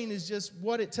between is just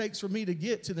what it takes for me to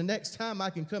get to the next time I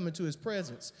can come into His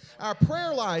presence. Our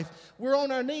prayer life, we're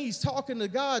on our knees talking to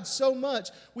God so much.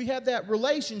 We have that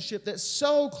relationship that's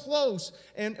so close,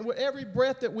 and with every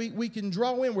breath that we can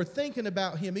draw in, we're thinking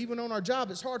about Him. Even on our job,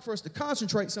 it's hard for us to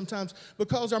concentrate sometimes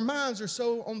because our minds are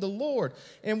so on the Lord,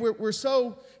 and we're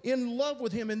so in love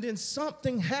with Him. And then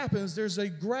something happens. There's a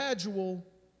gradual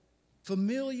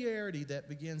familiarity that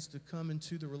begins to come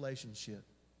into the relationship.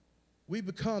 We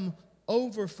become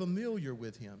over familiar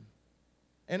with Him,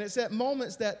 and it's at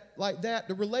moments like that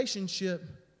the relationship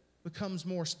becomes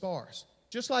more sparse.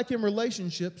 Just like in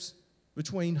relationships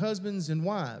between husbands and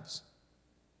wives,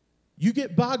 you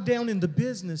get bogged down in the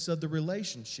business of the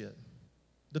relationship.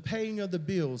 The paying of the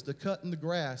bills, the cutting the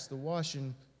grass, the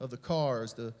washing of the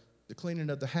cars, the cleaning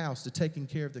of the house, the taking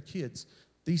care of the kids.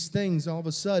 These things, all of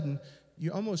a sudden,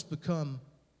 you almost become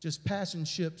just passing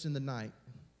ships in the night.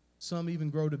 Some even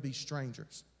grow to be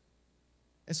strangers.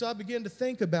 And so I began to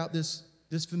think about this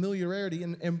familiarity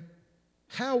and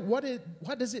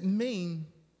what does it mean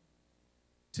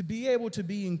to be able to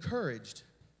be encouraged?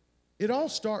 It all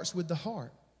starts with the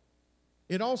heart.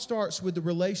 It all starts with the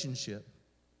relationship.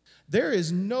 There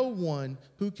is no one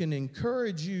who can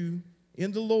encourage you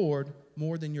in the Lord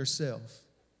more than yourself.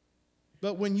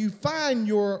 But when you find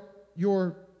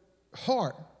your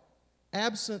heart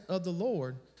absent of the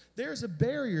Lord, there's a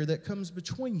barrier that comes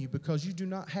between you because you do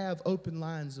not have open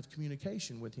lines of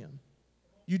communication with Him.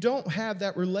 You don't have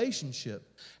that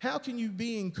relationship. How can you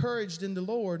be encouraged in the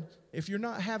Lord if you're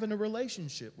not having a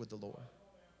relationship with the Lord?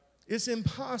 It's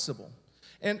impossible.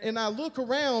 And I look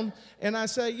around and I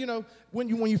say, when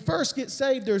you first get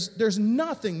saved, there's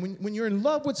nothing. When you're in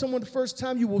love with someone the first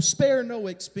time, you will spare no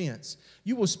expense.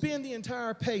 You will spend the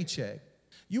entire paycheck.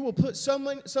 You will put so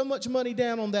much money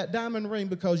down on that diamond ring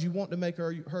because you want to make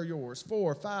her yours.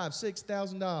 $4,000, $5,000,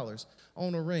 $6,000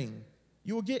 on a ring.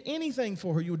 You will get anything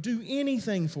for her. You will do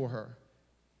anything for her.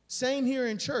 Same here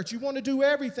in church. You want to do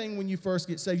everything when you first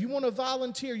get saved. You want to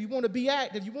volunteer. You want to be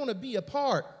active. You want to be a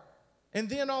part. And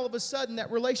then all of a sudden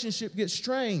that relationship gets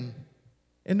strained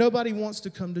and nobody wants to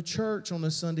come to church on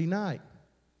a Sunday night.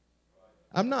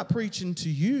 I'm not preaching to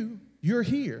you. You're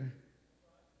here.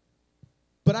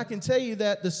 But I can tell you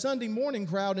that the Sunday morning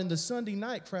crowd and the Sunday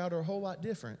night crowd are a whole lot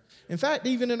different. In fact,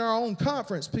 even in our own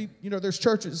conference, there's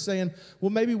churches saying, well,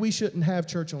 maybe we shouldn't have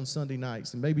church on Sunday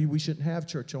nights and maybe we shouldn't have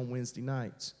church on Wednesday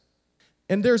nights.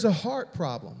 And there's a heart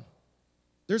problem.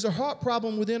 There's a heart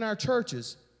problem within our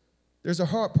churches. There's a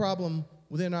heart problem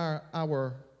within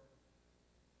our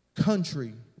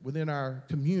country, within our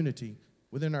community,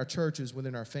 within our churches,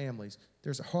 within our families.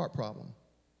 There's a heart problem.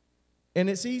 And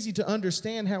it's easy to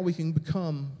understand how we can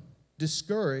become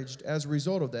discouraged as a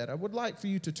result of that. I would like for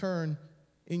you to turn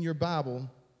in your Bible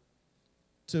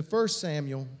to 1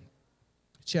 Samuel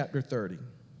chapter 30.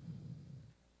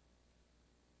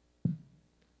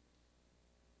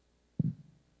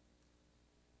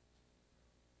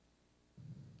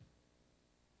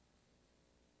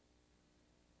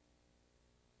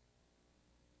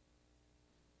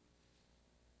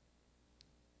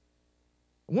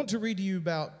 I want to read to you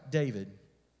about David.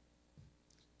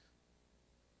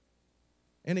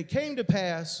 And it came to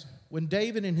pass when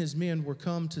David and his men were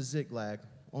come to Ziklag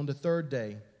on the third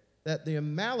day, that the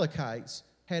Amalekites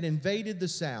had invaded the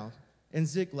south and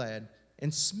Ziklag,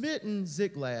 and smitten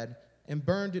Ziklag, and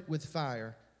burned it with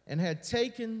fire, and had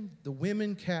taken the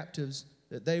women captives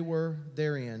that they were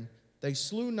therein. They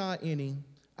slew not any,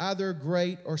 either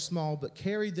great or small, but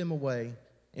carried them away,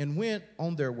 and went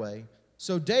on their way.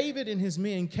 So David and his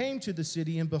men came to the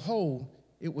city, and behold,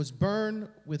 it was burned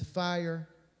with fire,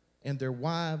 and their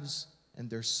wives and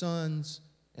their sons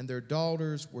and their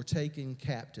daughters were taken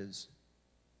captives.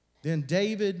 Then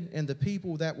David and the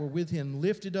people that were with him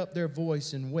lifted up their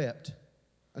voice and wept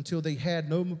until they had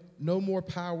no more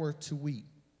power to weep.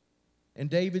 And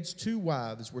David's 2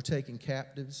 wives were taken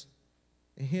captives,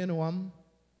 Ahinoam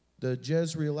the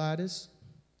Jezreelitess,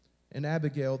 and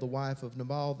Abigail the wife of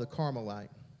Nabal the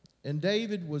Carmelite. And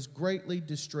David was greatly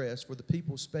distressed, for the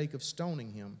people spake of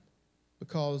stoning him,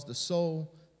 because the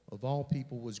soul of all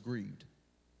people was grieved,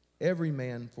 every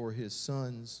man for his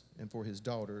sons and for his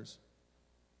daughters.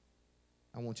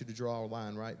 I want you to draw a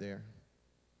line right there.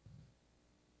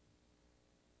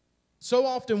 So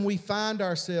often we find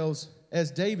ourselves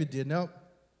as David did. Now,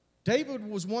 David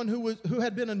was one who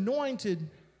had been anointed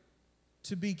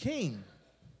to be king.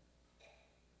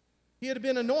 He had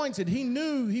been anointed. He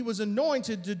knew he was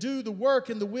anointed to do the work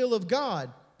and the will of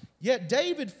God. Yet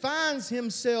David finds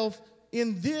himself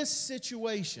in this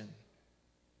situation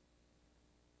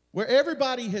where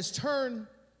everybody has turned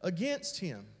against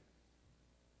him.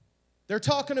 They're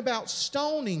talking about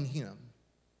stoning him.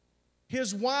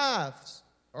 His wives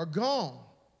are gone.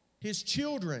 His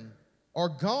children are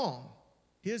gone.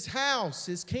 His house,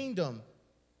 his kingdom,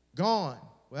 gone.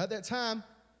 Well, at that time,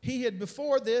 he had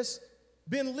before this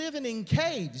been living in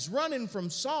caves, running from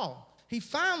Saul. He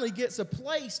finally gets a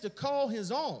place to call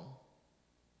his own.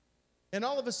 And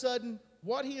all of a sudden,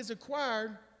 what he has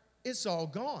acquired, it's all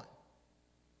gone.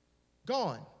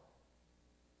 Gone.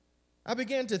 I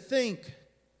began to think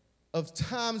of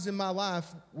times in my life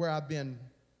where I've been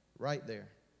right there.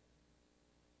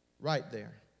 Right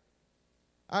there.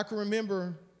 I can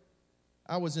remember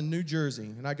I was in New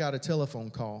Jersey and I got a telephone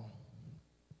call.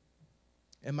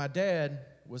 And my dad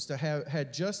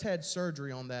had just had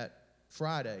surgery on that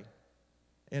Friday.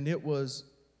 And it was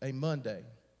a Monday,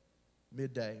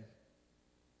 midday.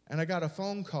 And I got a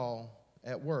phone call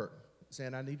at work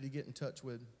saying I needed to get in touch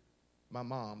with my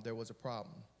mom. There was a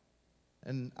problem.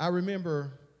 And I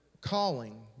remember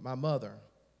calling my mother,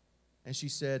 and she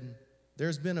said,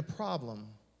 there's been a problem.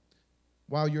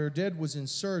 While your dad was in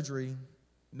surgery,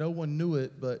 no one knew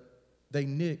it, but they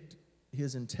nicked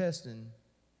his intestine,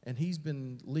 and he's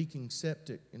been leaking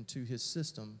septic into his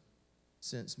system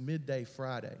since midday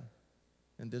Friday,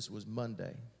 and this was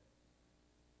Monday.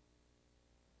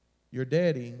 Your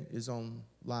daddy is on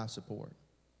life support.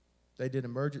 They did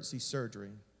emergency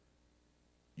surgery.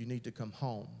 You need to come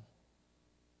home.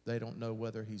 They don't know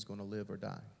whether he's going to live or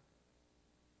die.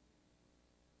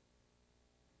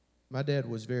 My dad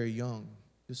was very young.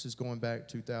 This is going back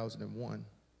 2001.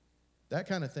 That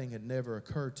kind of thing had never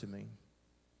occurred to me.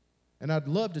 And I'd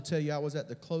love to tell you I was at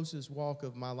the closest walk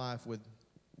of my life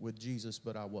with Jesus,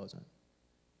 but I wasn't.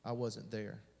 I wasn't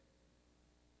there.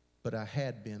 But I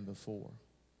had been before.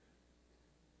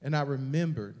 And I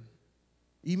remembered,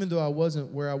 even though I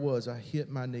wasn't where I was, I hit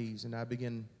my knees and I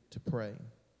began to pray.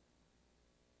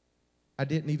 I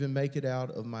didn't even make it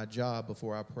out of my job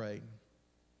before I prayed.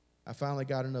 I finally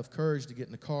got enough courage to get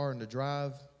in the car and to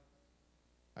drive.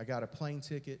 I got a plane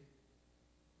ticket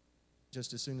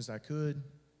just as soon as I could,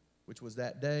 which was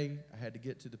that day. I had to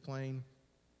get to the plane.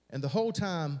 And the whole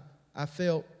time, I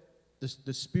felt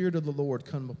the Spirit of the Lord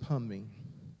come upon me.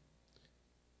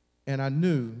 And I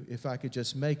knew if I could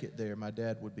just make it there, my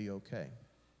dad would be okay.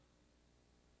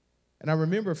 And I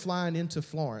remember flying into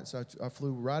Florence. I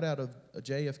flew right out of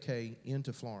JFK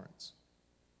into Florence.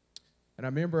 And I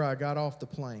remember I got off the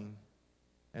plane,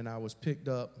 and I was picked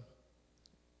up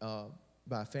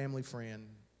by a family friend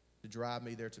to drive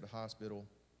me there to the hospital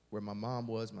where my mom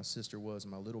was, my sister was,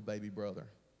 and my little baby brother.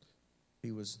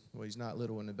 He's not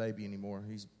little and a baby anymore.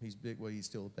 He's big, well, he's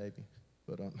still a baby.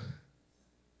 But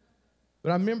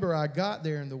I remember I got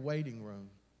there in the waiting room,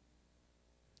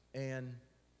 and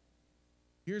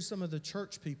here's some of the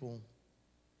church people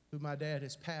who my dad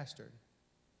has pastored.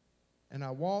 And I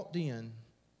walked in,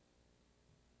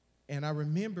 and I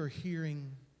remember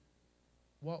hearing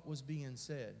what was being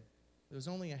said. There was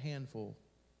only a handful.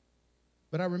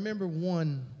 But I remember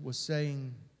one was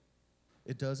saying,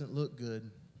 it doesn't look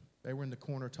good. They were in the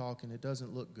corner talking, it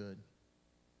doesn't look good.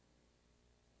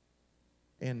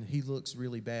 And he looks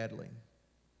really badly.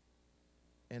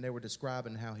 And they were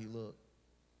describing how he looked.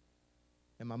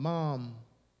 And my mom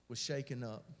was shaken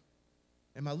up.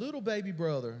 And my little baby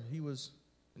brother, he was,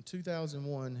 in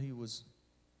 2001, he was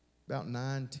about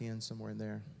 9, 10, somewhere in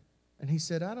there. And he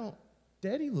said,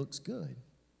 Daddy looks good.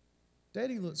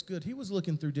 Daddy looks good. He was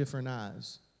looking through different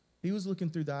eyes. He was looking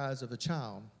through the eyes of a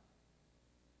child.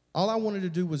 All I wanted to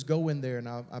do was go in there, and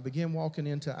I began walking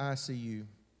into ICU.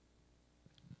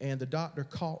 And the doctor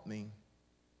caught me,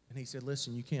 and he said,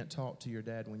 listen, you can't talk to your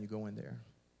dad when you go in there.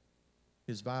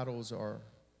 His vitals are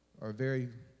very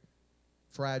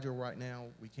fragile right now.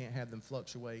 We can't have them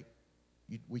fluctuate.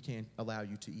 We can't allow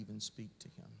you to even speak to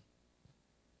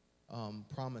him.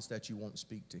 Promise that you won't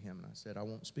speak to him. And I said, I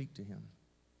won't speak to him.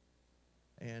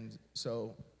 And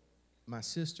so my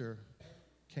sister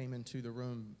came into the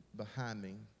room behind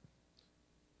me,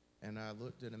 and I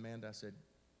looked at Amanda. I said,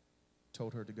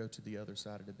 told her to go to the other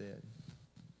side of the bed.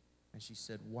 And she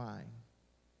said, why?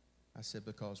 I said,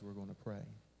 because we're going to pray.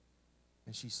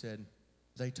 And she said,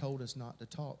 they told us not to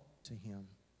talk to him.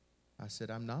 I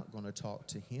said, I'm not going to talk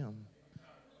to him.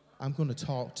 I'm going to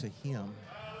talk to him.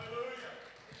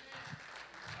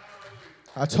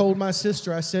 I told my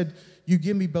sister, I said, you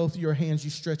give me both of your hands, you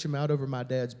stretch them out over my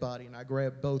dad's body. And I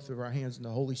grabbed both of our hands, and the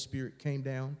Holy Spirit came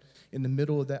down in the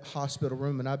middle of that hospital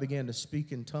room, and I began to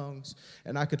speak in tongues,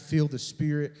 and I could feel the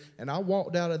Spirit. And I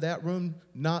walked out of that room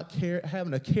not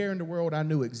having a care in the world. I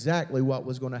knew exactly what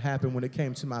was going to happen when it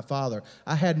came to my father.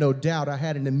 I had no doubt. I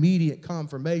had an immediate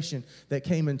confirmation that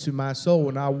came into my soul,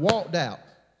 and I walked out.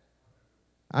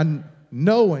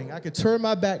 Knowing, I could turn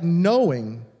my back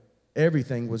knowing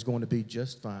everything was going to be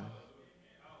just fine.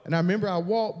 And I remember I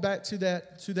walked back to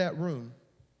that room,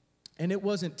 and it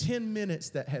wasn't 10 minutes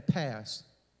that had passed.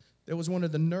 There was one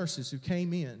of the nurses who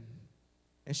came in,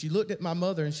 and she looked at my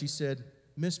mother, and she said,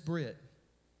 Miss Britt.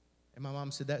 And my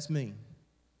mom said, that's me.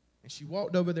 And she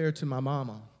walked over there to my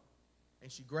mama,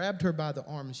 and she grabbed her by the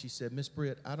arm, and she said, Miss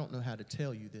Britt, I don't know how to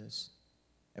tell you this.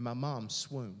 And my mom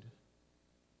swooned.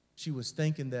 She was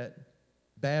thinking that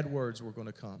bad words were going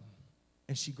to come.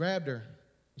 And she grabbed her,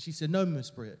 and she said, no,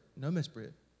 Miss Britt. No, Miss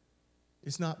Britt.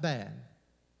 It's not bad.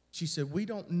 She said, we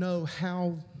don't know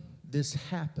how this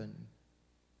happened.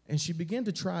 And she began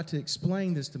to try to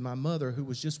explain this to my mother, who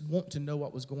was just wanting to know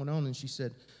what was going on. And she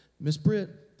said, Miss Britt,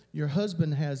 your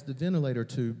husband has the ventilator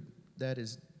tube that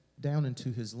is down into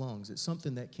his lungs. It's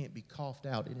something that can't be coughed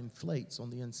out. It inflates on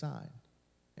the inside,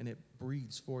 and it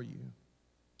breathes for you.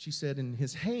 She said, and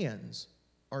his hands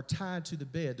are tied to the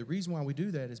bed. The reason why we do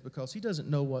that is because he doesn't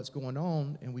know what's going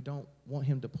on, and we don't want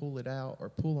him to pull it out or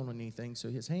pull on anything, so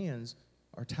his hands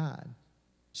are tied.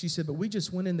 She said, but we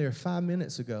just went in there 5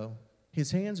 minutes ago. His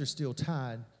hands are still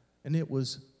tied, and it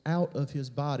was out of his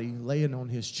body, laying on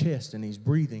his chest, and he's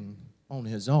breathing on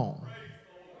his own.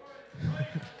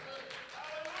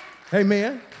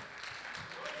 Amen.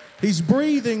 He's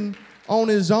breathing on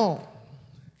his own.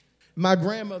 My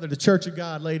grandmother, the Church of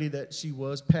God lady that she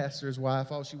was, pastor's wife,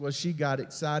 all she was, she got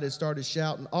excited, started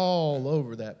shouting all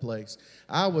over that place.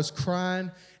 I was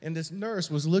crying, and this nurse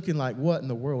was looking like, what in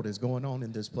the world is going on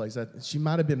in this place? She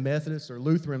might have been Methodist or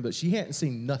Lutheran, but she hadn't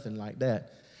seen nothing like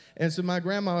that. And so my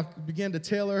grandma began to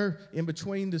tell her in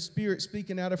between the Spirit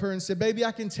speaking out of her and said, baby,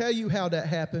 I can tell you how that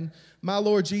happened. My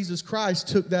Lord Jesus Christ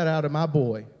took that out of my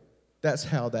boy. That's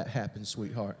how that happened,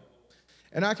 sweetheart.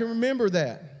 And I can remember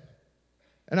that.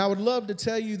 And I would love to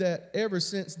tell you that ever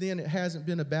since then it hasn't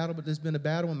been a battle, but there's been a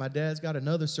battle, and my dad's got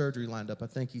another surgery lined up. I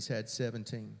think he's had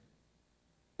 17.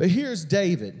 But here's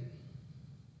David.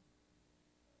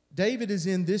 David is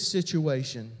in this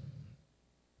situation,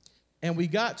 and we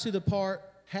got to the part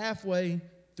halfway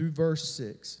through verse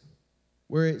 6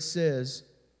 where it says,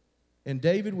 and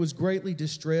David was greatly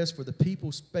distressed, for the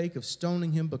people spake of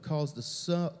stoning him, because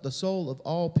the soul of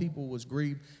all people was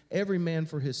grieved, every man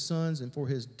for his sons and for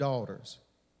his daughters.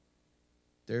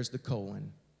 There's the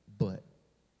colon, but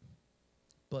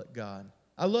God.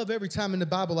 I love every time in the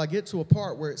Bible I get to a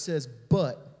part where it says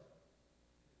but,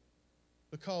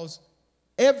 because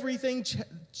everything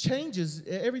changes,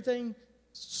 everything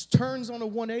turns on a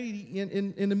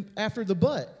 180 after the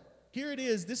but. Here it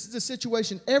is. This is the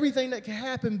situation. Everything that can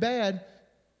happen bad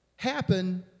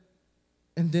happened,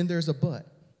 and then there's a but.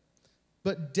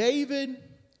 But David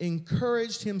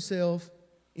encouraged himself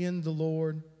in the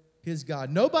Lord his God.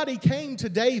 Nobody came to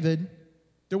David.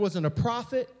 There wasn't a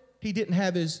prophet. He didn't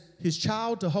have his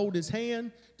child to hold his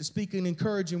hand, to speak an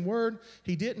encouraging word.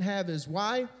 He didn't have his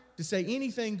wife to say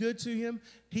anything good to him.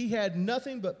 He had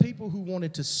nothing but people who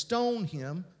wanted to stone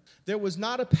him. There was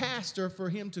not a pastor for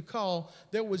him to call.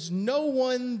 There was no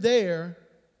one there.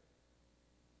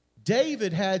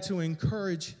 David had to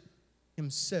encourage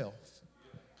himself.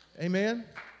 Amen.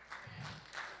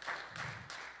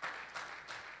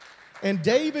 And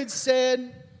David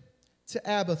said to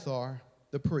Abiathar,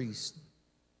 the priest,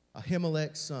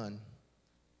 Ahimelech's son,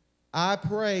 I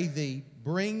pray thee,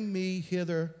 bring me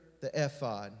hither the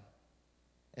ephod.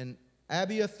 And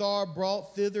Abiathar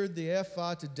brought thither the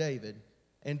ephod to David.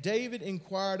 And David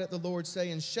inquired at the Lord,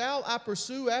 saying, shall I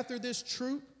pursue after this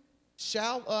troop?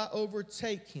 Shall I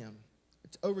overtake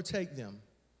them?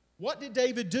 What did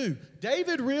David do?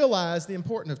 David realized the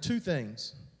importance of two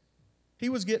things. He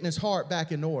was getting his heart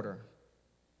back in order.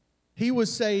 He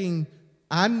was saying,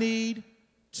 I need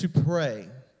to pray.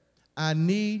 I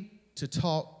need to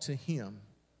talk to him.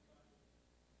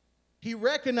 He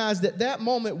recognized at that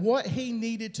moment what he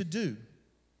needed to do.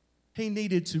 He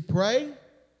needed to pray.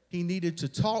 He needed to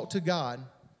talk to God.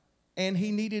 And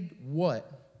he needed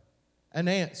what? An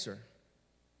answer.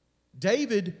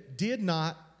 David did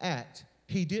not act.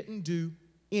 He didn't do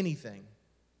anything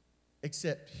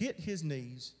except hit his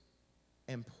knees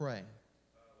and pray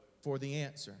for the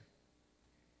answer.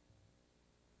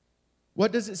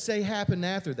 What does it say happened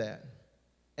after that?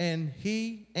 And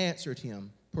he answered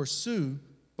him, pursue,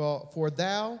 for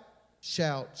thou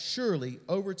shalt surely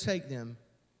overtake them,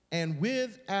 and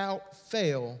without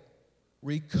fail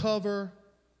recover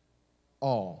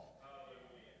all.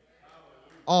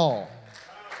 All.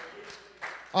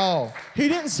 All. He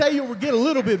didn't say you would get a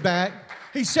little bit back.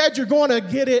 He said you're going to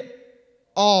get it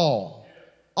all.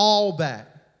 All back.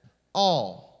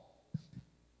 All.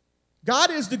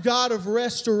 God is the God of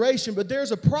restoration, but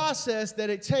there's a process that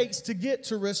it takes to get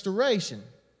to restoration.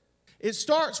 It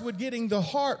starts with getting the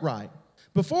heart right.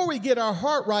 Before we get our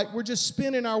heart right, we're just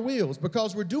spinning our wheels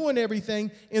because we're doing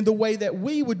everything in the way that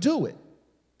we would do it.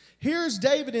 Here's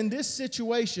David in this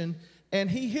situation, and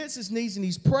he hits his knees and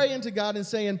he's praying to God and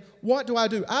saying, what do I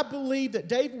do? I believe that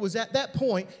David was at that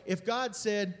point, if God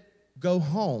said, go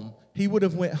home, he would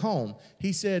have went home.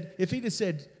 He said, if he'd have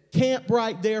said, camp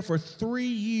right there for 3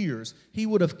 years, he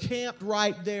would have camped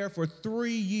right there for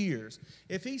 3 years.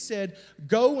 If he said,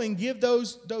 go and give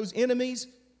those enemies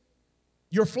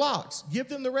your flocks, give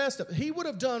them the rest of it, he would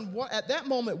have done, at that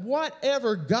moment,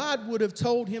 whatever God would have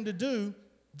told him to do.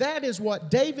 That is what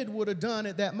David would have done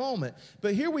at that moment.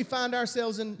 But here we find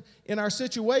ourselves in our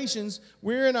situations.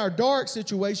 We're in our dark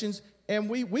situations, and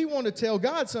we want to tell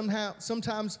God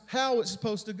sometimes how it's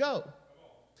supposed to go.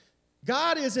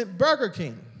 God isn't Burger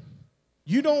King.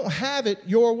 You don't have it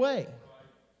your way.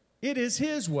 It is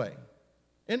his way,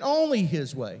 and only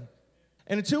his way.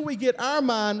 And until we get our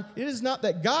mind, it is not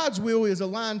that God's will is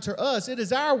aligned to us. It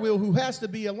is our will who has to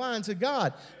be aligned to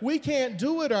God. We can't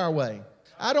do it our way.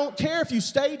 I don't care if you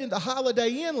stayed in the Holiday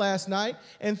Inn last night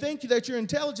and think that you're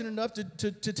intelligent enough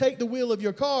to take the wheel of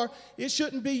your car. It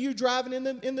shouldn't be you driving in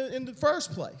the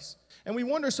first place. And we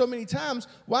wonder so many times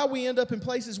why we end up in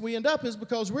places we end up is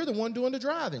because we're the one doing the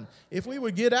driving. If we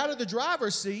would get out of the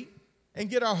driver's seat and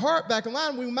get our heart back in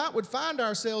line, we would find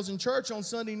ourselves in church on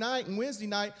Sunday night and Wednesday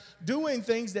night doing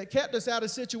things that kept us out of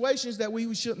situations that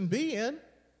we shouldn't be in.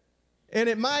 And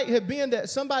it might have been that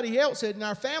somebody else in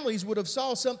our families would have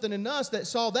saw something in us that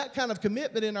saw that kind of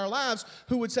commitment in our lives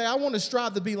who would say, I want to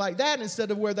strive to be like that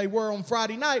instead of where they were on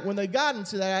Friday night when they got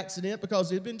into that accident because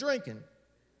they'd been drinking.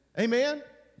 Amen?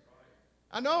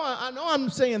 I know I'm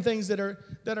saying things that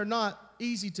are not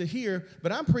easy to hear,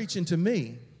 but I'm preaching to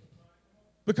me.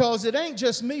 Because it ain't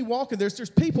just me walking. There's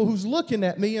people who's looking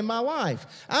at me in my life.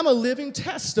 I'm a living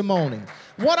testimony.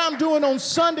 What I'm doing on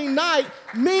Sunday night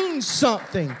means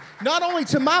something, not only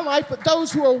to my life, but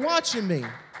those who are watching me.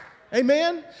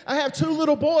 Amen? I have 2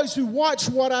 little boys who watch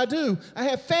what I do. I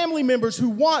have family members who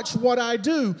watch what I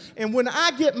do. And when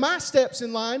I get my steps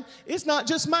in line, it's not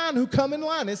just mine who come in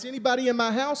line. It's anybody in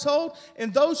my household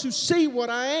and those who see what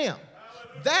I am.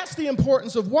 That's the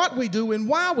importance of what we do and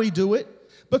why we do it.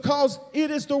 Because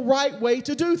it is the right way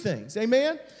to do things.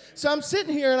 Amen? So I'm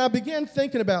sitting here and I began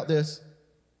thinking about this.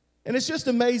 And it's just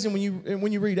amazing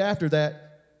when you read after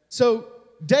that. So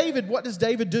David, what does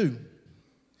David do?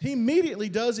 He immediately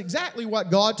does exactly what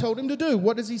God told him to do.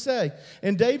 What does he say?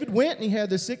 And David went and he had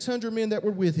the 600 men that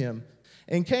were with him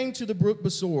and came to the brook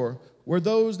Besor, where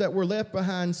those that were left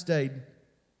behind stayed.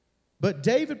 But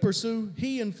David pursued,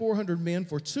 he and 400 men,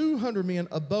 for 200 men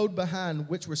abode behind,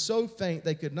 which were so faint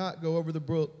they could not go over the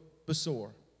brook Besor.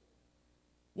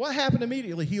 What happened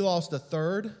immediately? He lost a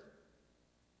third.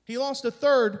 He lost a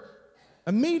third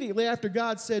immediately after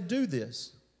God said, do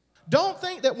this. Don't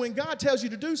think that when God tells you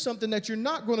to do something that you're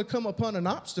not going to come upon an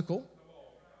obstacle.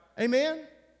 Amen?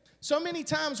 So many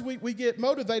times we get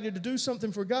motivated to do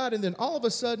something for God, and then all of a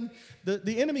sudden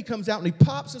the enemy comes out and he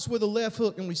pops us with a left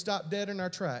hook and we stop dead in our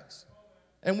tracks.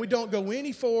 And we don't go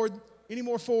any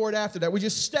more forward after that. We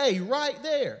just stay right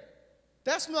there.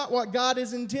 That's not what God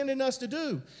is intending us to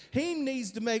do. He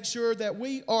needs to make sure that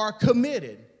we are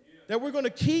committed. that we're going to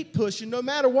keep pushing no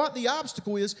matter what the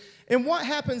obstacle is. And what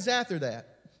happens after that?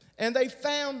 And they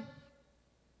found,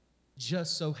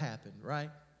 just so happened, right?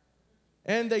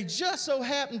 And they just so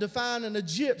happened to find an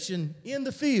Egyptian in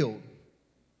the field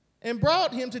and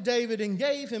brought him to David and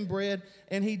gave him bread,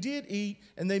 and he did eat,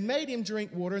 and they made him drink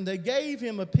water, and they gave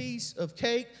him a piece of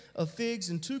cake of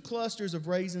figs and 2 clusters of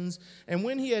raisins. And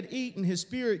when he had eaten, his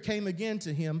spirit came again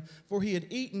to him, for he had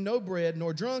eaten no bread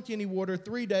nor drunk any water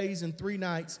 3 days and 3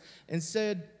 nights.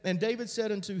 And David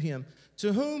said unto him,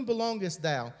 To whom belongest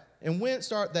thou? And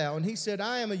whence art thou? And he said,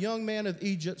 I am a young man of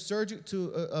Egypt, subject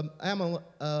to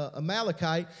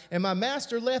Amalekite, and my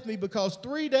master left me because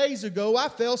 3 days ago I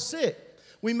fell sick.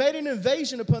 We made an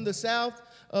invasion upon the south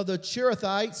of the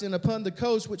Cherethites, and upon the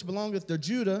coast which belongeth to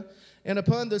Judah, and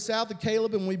upon the south of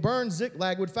Caleb, and we burned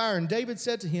Ziklag with fire. And David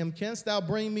said to him, Canst thou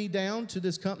bring me down to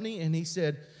this company? And he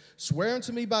said, Swear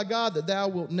unto me by God that thou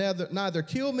wilt neither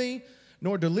kill me,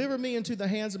 nor deliver me into the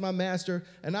hands of my master,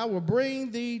 and I will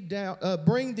bring thee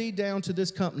down to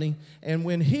this company. And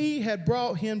when he had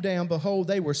brought him down, behold,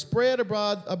 they were spread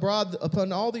abroad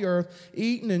upon all the earth,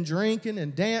 eating and drinking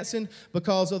and dancing,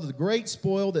 because of the great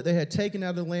spoil that they had taken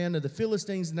out of the land of the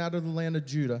Philistines and out of the land of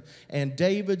Judah. And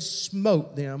David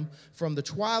smote them from the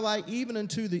twilight even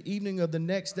unto the evening of the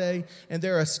next day, and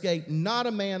there escaped not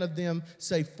a man of them,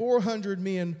 save 400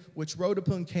 men which rode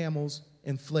upon camels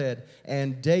and fled.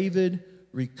 And David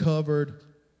recovered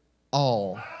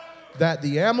all that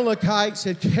the Amalekites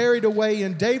had carried away,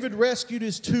 and David rescued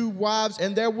his 2 wives,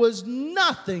 and there was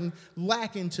nothing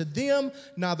lacking to them,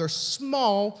 neither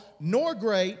small nor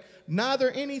great, neither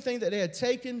anything that they had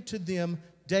taken to them.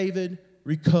 David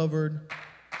recovered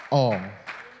all.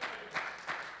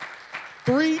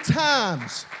 3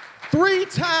 times. 3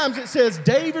 times it says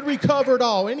David recovered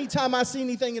all. Anytime I see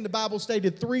anything in the Bible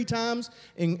stated 3 times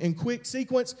in quick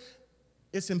sequence,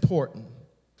 it's important.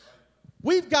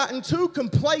 We've gotten too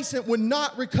complacent with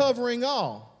not recovering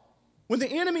all. When the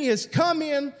enemy has come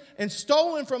in and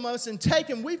stolen from us and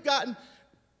taken, we've gotten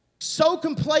so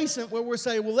complacent where we're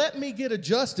saying, well, let me get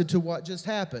adjusted to what just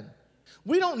happened.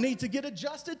 We don't need to get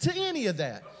adjusted to any of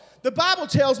that. The Bible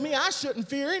tells me I shouldn't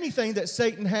fear anything that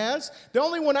Satan has. The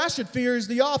only one I should fear is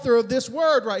the author of this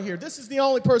word right here. This is the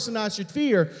only person I should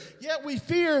fear. Yet we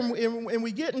fear and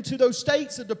we get into those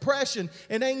states of depression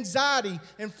and anxiety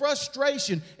and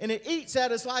frustration, and it eats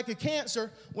at us like a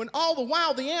cancer, when all the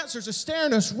while the answers are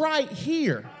staring us right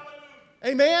here.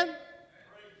 Amen?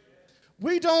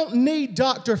 We don't need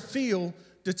Dr. Phil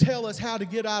to tell us how to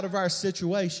get out of our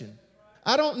situation.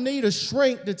 I don't need a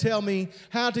shrink to tell me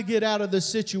how to get out of the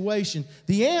situation.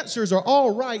 The answers are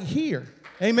all right here.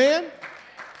 Amen?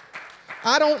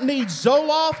 I don't need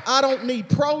Zoloft. I don't need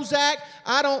Prozac.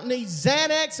 I don't need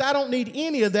Xanax. I don't need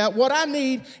any of that. What I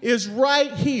need is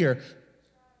right here.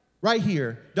 Right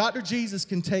here. Dr. Jesus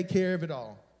can take care of it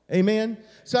all. Amen?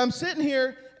 So I'm sitting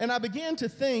here and I began to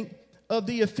think of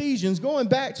the Ephesians, going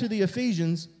back to the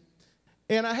Ephesians.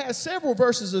 And I have several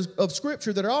verses of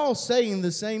Scripture that are all saying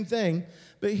the same thing.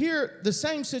 But here, the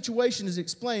same situation is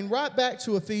explained right back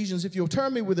to Ephesians. If you'll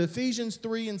turn me with Ephesians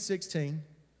 3 and 16.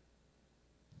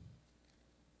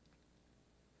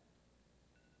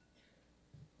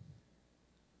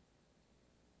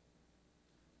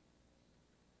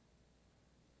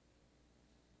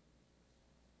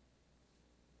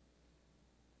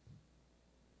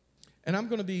 And I'm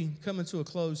going to be coming to a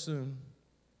close soon,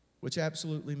 which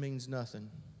absolutely means nothing.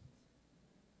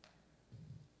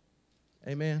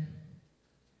 Amen.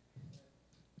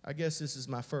 I guess this is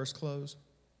my first close.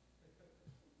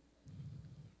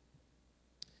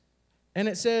 And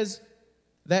it says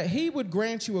that he would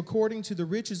grant you according to the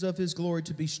riches of his glory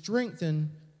to be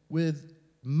strengthened with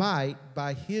might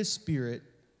by his Spirit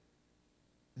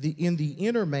in the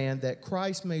inner man, that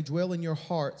Christ may dwell in your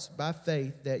hearts by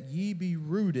faith, that ye be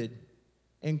rooted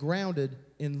and grounded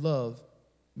in love,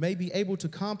 may be able to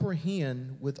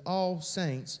comprehend with all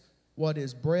saints what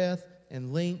is breadth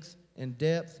and length and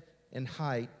depth and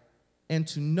height, and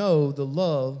to know the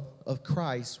love of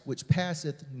Christ, which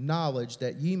passeth knowledge,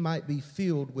 that ye might be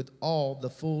filled with all the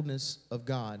fullness of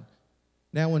God.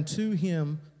 Now unto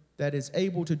him that is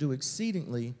able to do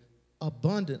exceedingly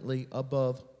abundantly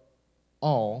above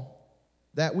all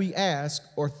that we ask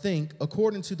or think,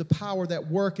 according to the power that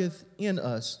worketh in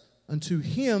us, unto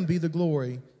him be the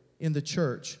glory in the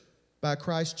church by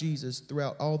Christ Jesus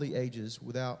throughout all the ages,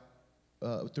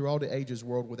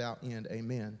 world without end.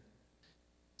 Amen.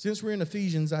 Since we're in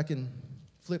Ephesians, I can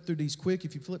flip through these quick.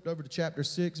 If you flipped over to chapter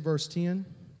 6, verse 10.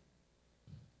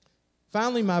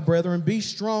 Finally, my brethren, be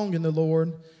strong in the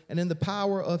Lord and in the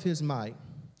power of his might.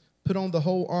 Put on the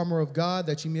whole armor of God,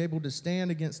 that ye may be able to stand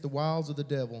against the wiles of the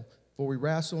devil. For we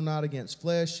wrestle not against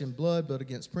flesh and blood, but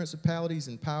against principalities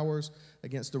and powers,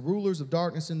 against the rulers of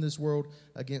darkness in this world,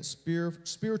 against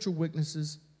spiritual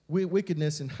wickedness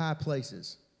in high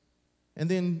places. And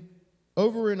then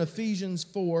over in Ephesians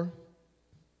 4,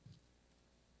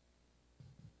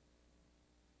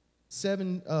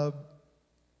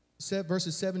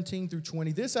 verses 17 through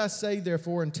 20. This I say,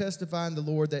 therefore, and testify in the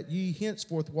Lord, that ye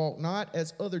henceforth walk not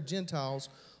as other Gentiles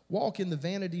walk in the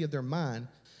vanity of their mind,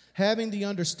 having the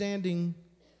understanding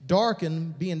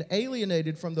darkened, being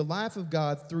alienated from the life of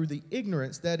God through the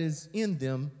ignorance that is in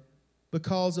them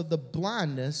because of the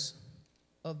blindness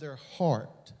of their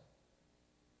heart.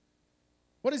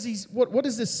 What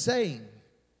is this saying?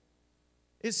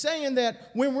 It's saying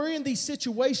that when we're in these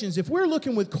situations, if we're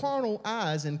looking with carnal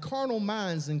eyes and carnal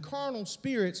minds and carnal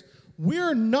spirits,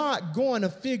 we're not going to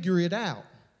figure it out.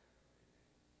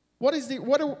 What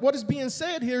is being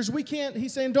said here is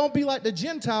he's saying don't be like the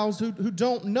Gentiles who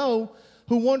don't know,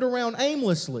 who wander around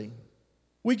aimlessly.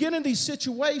 We get in these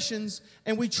situations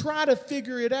and we try to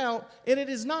figure it out, and it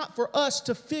is not for us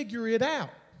to figure it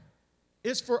out.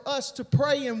 It's for us to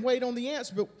pray and wait on the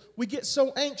answer, but we get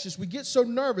so anxious, we get so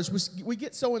nervous, we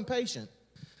get so impatient.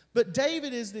 But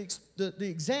David is the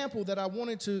example that I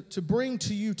wanted to bring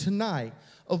to you tonight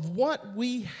of what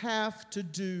we have to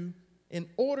do in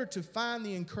order to find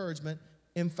the encouragement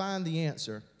and find the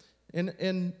answer.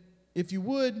 And if you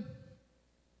would,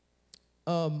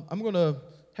 I'm going to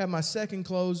have my second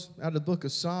close out of the book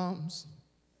of Psalms.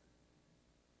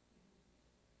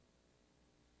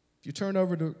 If you turn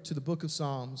over to the book of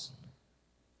Psalms,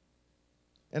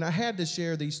 and I had to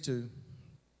share these two.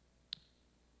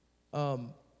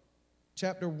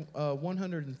 Chapter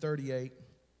 138,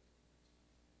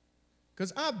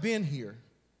 because I've been here.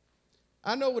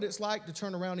 I know what it's like to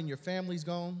turn around and your family's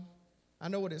gone. I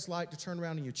know what it's like to turn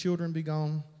around and your children be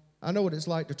gone. I know what it's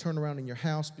like to turn around and your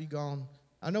house be gone.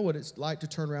 I know what it's like to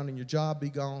turn around and your job be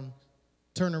gone.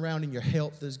 Turn around and your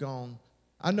health is gone.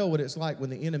 I know what it's like when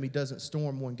the enemy doesn't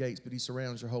storm one gates, but he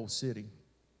surrounds your whole city.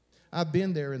 I've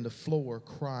been there in the floor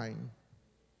crying,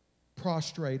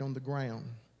 prostrate on the ground,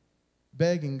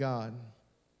 begging God,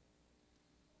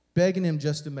 begging him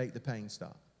just to make the pain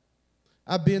stop.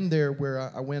 I've been there where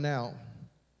I went out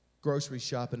grocery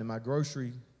shopping, and my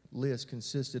grocery list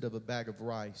consisted of a bag of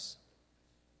rice.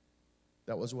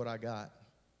 That was what I got.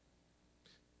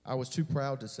 I was too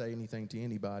proud to say anything to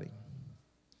anybody,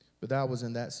 but I was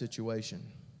in that situation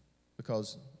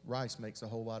because rice makes a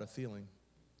whole lot of feeling.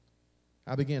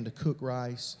 I began to cook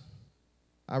rice.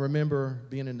 I remember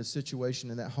being in the situation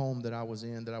in that home that I was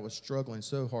in that I was struggling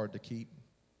so hard to keep.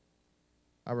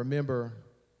 I remember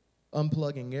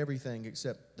unplugging everything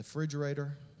except the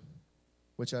refrigerator,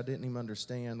 which I didn't even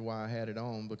understand why I had it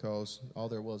on because all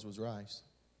there was rice.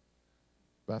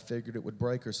 But I figured it would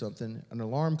break or something. An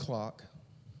alarm clock,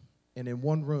 and in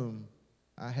one room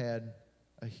I had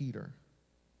a heater.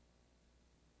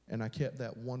 And I kept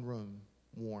that one room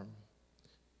warm.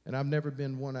 And I've never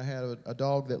been one, I had a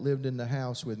dog that lived in the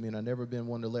house with me, and I've never been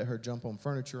one to let her jump on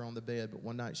furniture on the bed, but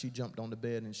one night she jumped on the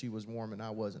bed and she was warm and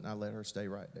I wasn't, and I let her stay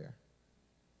right there.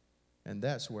 And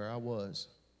that's where I was.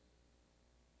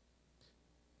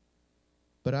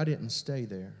 But I didn't stay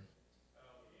there.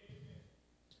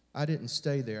 I didn't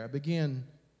stay there. I began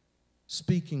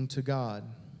speaking to God,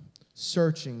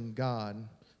 searching God,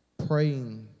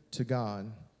 praying to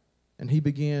God, and he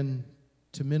began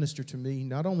to minister to me,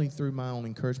 not only through my own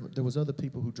encouragement, there was other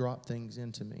people who dropped things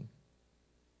into me.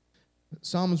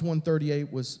 Psalms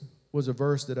 138 was a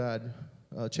verse that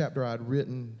chapter I'd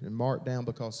written and marked down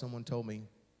because someone told me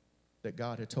that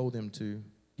God had told them to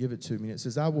give it to me. And it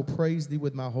says, I will praise thee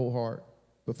with my whole heart.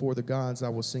 Before the gods I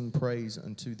will sing praise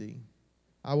unto thee.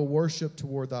 I will worship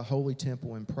toward thy holy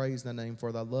temple and praise thy name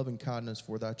for thy loving kindness,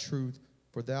 for thy truth,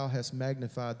 for thou hast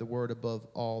magnified the word above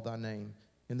all thy name.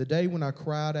 In the day when I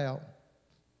cried out,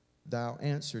 thou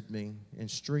answered me and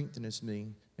strengthenest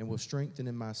me and will strengthen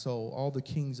in my soul. All the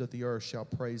kings of the earth shall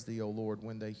praise thee, O Lord,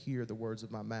 when they hear the words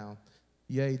of my mouth.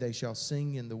 Yea, they shall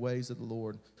sing in the ways of the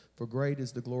Lord, for great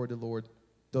is the glory of the Lord.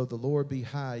 Though the Lord be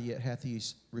high, yet hath he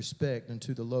respect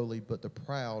unto the lowly, but the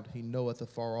proud he knoweth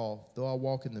afar off. Though I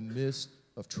walk in the midst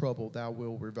of trouble, thou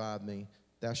wilt revive me.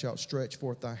 Thou shalt stretch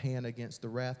forth thy hand against the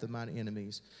wrath of mine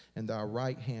enemies, and thy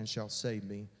right hand shall save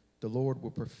me. The Lord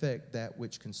will perfect that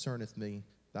which concerneth me.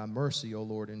 Thy mercy, O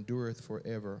Lord, endureth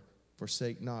forever.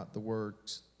 Forsake not the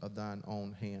works of thine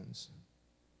own hands.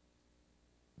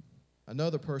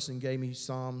 Another person gave me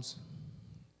Psalms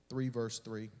 3, verse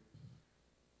 3.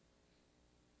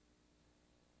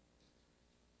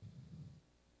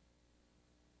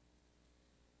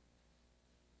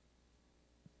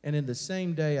 And in the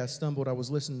same day I was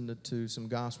listening to some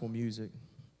gospel music.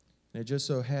 And it just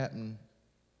so happened,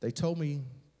 they told me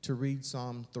to read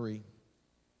Psalm 3.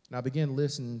 And I began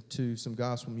listening to some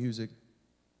gospel music.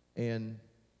 And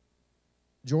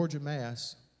Georgia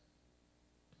Mass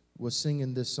was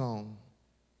singing this song.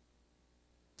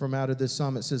 From out of this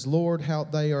psalm, it says, Lord, how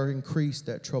they are increased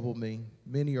that trouble me.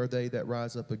 Many are they that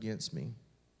rise up against me.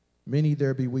 Many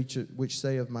there be which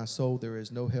say of my soul, there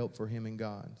is no help for him in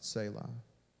God. Selah.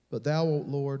 But thou, O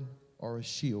Lord, art a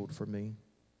shield for me,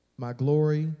 my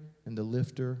glory and the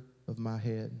lifter of my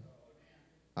head.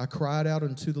 I cried out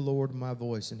unto the Lord my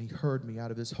voice, and he heard me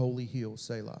out of his holy hill,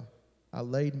 Selah. I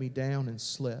laid me down and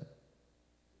slept.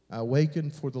 I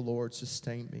awakened, for the Lord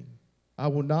sustained me. I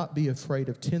will not be afraid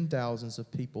of 10,000s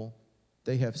of people.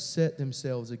 They have set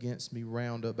themselves against me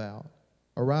round about.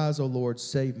 Arise, O Lord,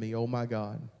 save me, O my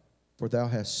God, for thou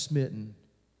hast smitten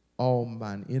all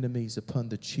mine enemies upon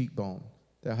the cheekbone.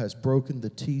 Thou hast broken the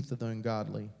teeth of the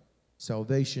ungodly.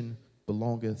 Salvation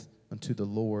belongeth unto the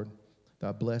Lord.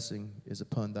 Thy blessing is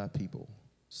upon thy people.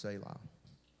 Selah.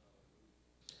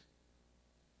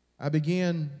 I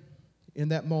began in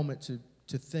that moment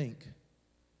to think,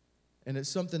 and it's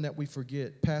something that we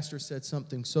forget. Pastor said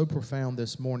something so profound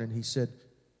this morning. He said,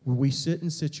 when we sit in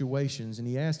situations, and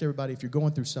he asked everybody, if you're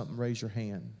going through something, raise your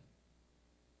hand.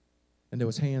 And there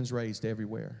was hands raised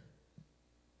everywhere.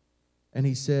 And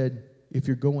he said, if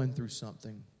you're going through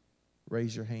something,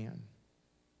 raise your hand.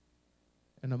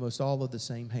 And almost all of the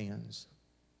same hands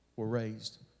were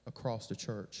raised across the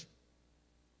church.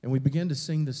 And we began to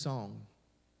sing the song.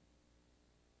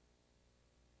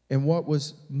 And what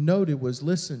was noted was,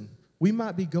 listen, we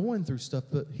might be going through stuff,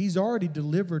 but he's already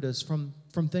delivered us from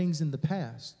things in the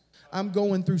past. I'm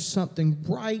going through something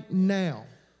right now.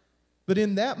 But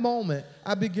in that moment,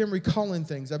 I began recalling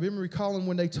things. I've been recalling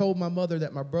when they told my mother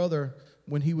that my brother,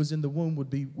 when he was in the womb,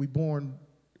 would be born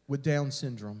with Down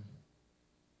syndrome.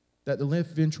 That the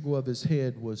left ventricle of his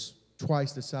head was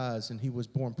twice the size, and he was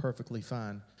born perfectly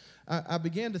fine. I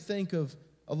began to think of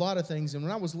a lot of things, and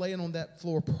when I was laying on that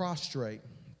floor prostrate,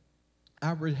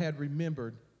 I had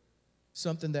remembered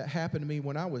something that happened to me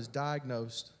when I was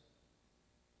diagnosed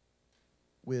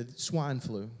with swine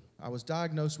flu. I was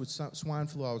diagnosed with swine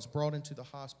flu. I was brought into the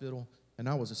hospital, and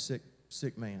I was a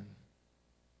sick man.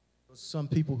 There was some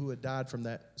people who had died from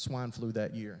that swine flu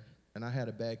that year, and I had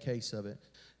a bad case of it.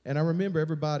 And I remember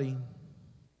everybody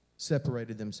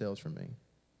separated themselves from me.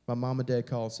 My mom and dad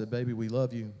called and said, baby, we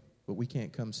love you, but we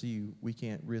can't come see you. We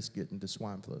can't risk getting the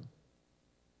swine flu.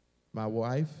 My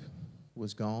wife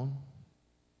was gone.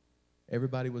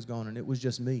 Everybody was gone, and it was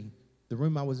just me. The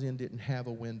room I was in didn't have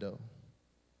a window.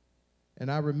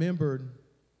 And I remembered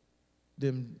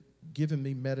them giving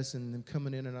me medicine, them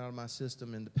coming in and out of my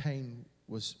system, and the pain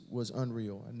was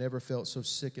unreal. I never felt so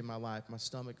sick in my life. My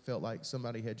stomach felt like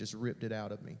somebody had just ripped it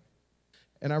out of me.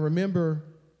 And I remember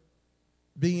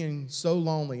being so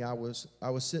lonely. I was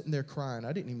sitting there crying.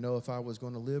 I didn't even know if I was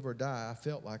going to live or die. I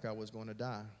felt like I was going to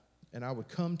die. And I would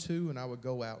come to, and I would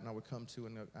go out, and I would come to,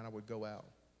 and I would go out.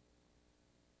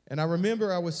 And I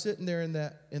remember I was sitting there in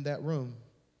that room,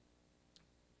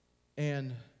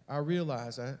 and I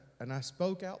realized, I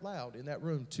spoke out loud in that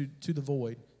room to the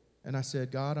void, and I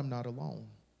said, God, I'm not alone.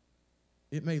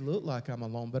 It may look like I'm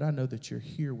alone, but I know that you're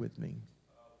here with me.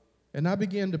 And I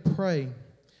began to pray,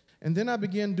 and then I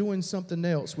began doing something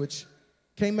else, which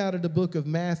came out of the book of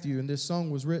Matthew, and this song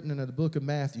was written in the book of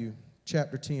Matthew,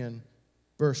 chapter 10,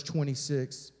 verse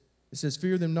 26. It says,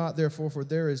 fear them not, therefore, for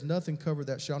there is nothing covered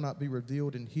that shall not be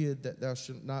revealed, and hid that thou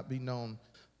shalt not be known.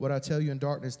 What I tell you in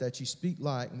darkness, that you speak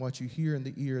light, and what you hear in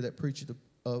the ear, that preacheth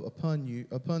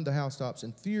upon the housetops.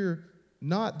 And fear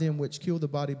not them which kill the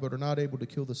body, but are not able to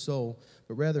kill the soul,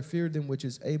 but rather fear them which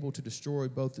is able to destroy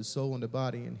both the soul and the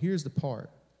body. And here's the part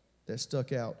that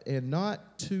stuck out. And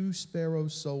not 2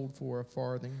 sparrows sold for a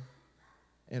farthing,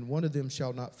 and one of them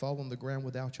shall not fall on the ground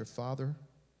without your Father.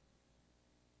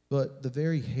 But the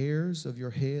very hairs of your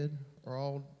head are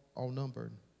all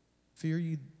numbered. Fear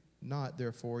ye not,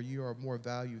 therefore, you are of more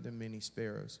value than many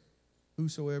sparrows.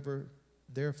 Whosoever,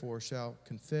 therefore, shall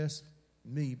confess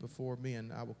me before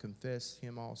men, I will confess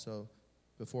him also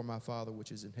before my Father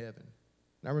which is in heaven.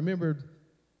 And I remembered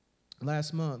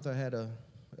last month I had a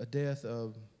death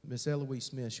of Miss Eloise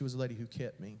Smith. She was a lady who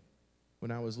kept me. When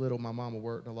I was little, my mama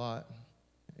worked a lot,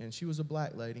 and she was a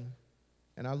black lady.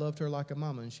 And I loved her like a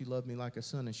mama, and she loved me like a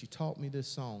son, and she taught me this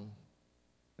song.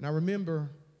 And I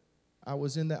remember I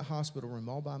was in that hospital room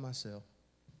all by myself,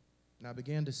 and I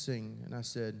began to sing, and I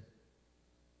said,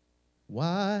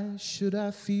 why should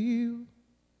I feel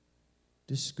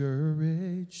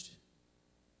discouraged?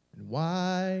 And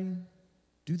why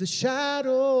do the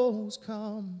shadows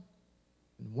come?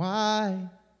 And why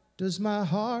does my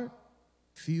heart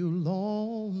feel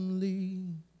lonely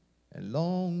and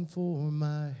long for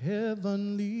my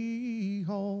heavenly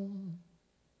home?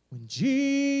 When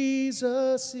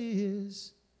Jesus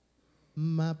is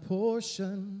my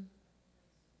portion,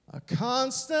 a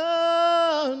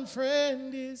constant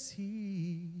friend is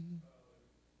he.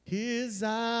 His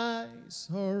eyes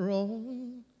are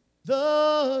on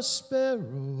the sparrow,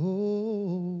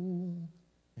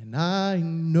 and I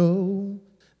know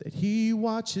that he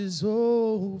watches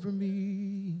over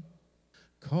me,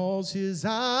 'cause his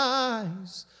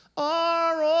eyes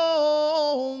are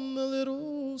on the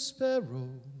little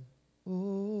sparrow.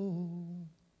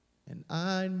 And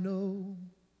I know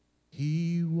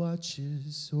he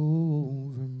watches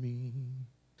over me.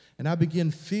 And I began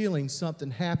feeling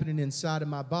something happening inside of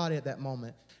my body at that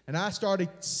moment. And I started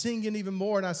singing even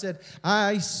more, and I said,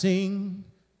 I sing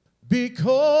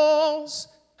because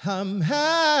I'm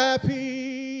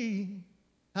happy.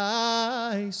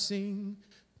 I sing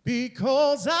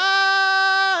because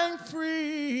I'm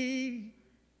free.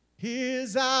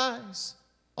 His eyes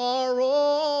are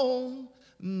on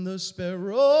the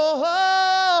sparrow,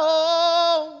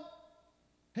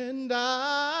 and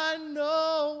I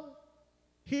know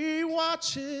he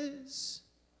watches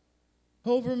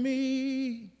over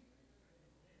me.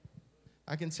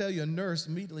 I can tell you, a nurse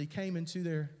immediately came into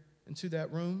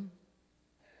that room,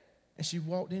 and she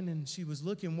walked in and she was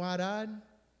looking wide-eyed.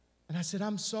 And I said,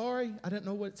 I'm sorry. I didn't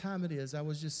know what time it is. I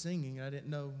was just singing. I didn't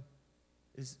know,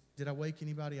 did I wake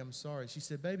anybody? I'm sorry. She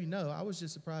said, baby, no. I was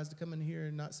just surprised to come in here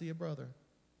and not see a brother.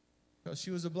 Because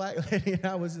she was a black lady and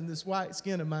I was in this white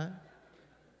skin of mine.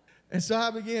 And so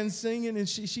I began singing, and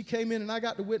she came in, and I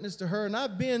got to witness to her. And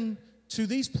I've been to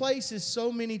these places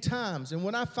so many times. And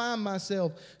when I find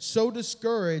myself so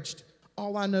discouraged,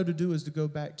 all I know to do is to go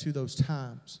back to those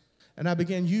times. And I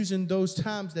began using those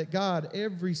times that God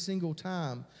every single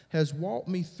time has walked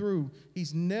me through.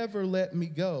 He's never let me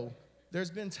go. There's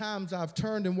been times I've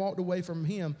turned and walked away from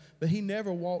him, but he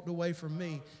never walked away from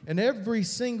me. And every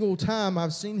single time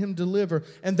I've seen him deliver.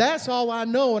 And that's all I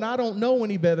know, and I don't know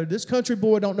any better. This country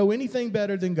boy don't know anything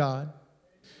better than God.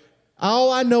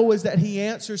 All I know is that he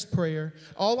answers prayer.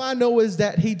 All I know is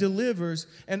that he delivers.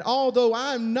 And although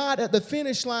I'm not at the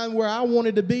finish line where I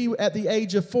wanted to be at the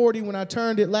age of 40 when I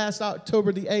turned it last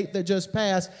October the 8th that just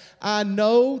passed, I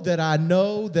know that I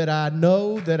know that I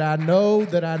know that I know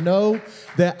that I know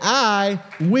that I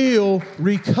will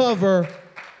recover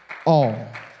all.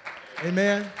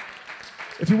 Amen.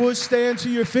 If you would stand to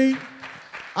your feet.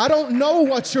 I don't know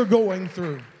what you're going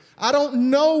through. I don't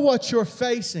know what you're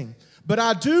facing. But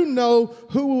I do know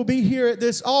who will be here at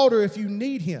this altar if you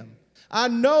need him. I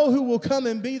know who will come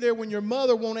and be there when your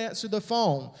mother won't answer the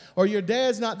phone, or your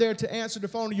dad's not there to answer the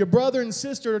phone, or your brother and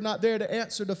sister are not there to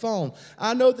answer the phone.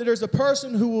 I know that there's a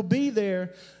person who will be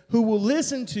there who will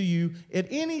listen to you at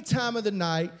any time of the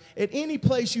night, at any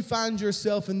place you find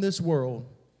yourself in this world.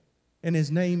 And his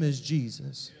name is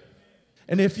Jesus.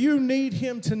 And if you need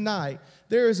him tonight,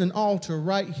 there is an altar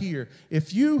right here.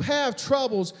 If you have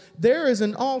troubles, there is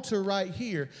an altar right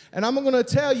here. And I'm going to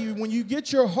tell you, when you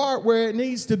get your heart where it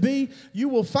needs to be, you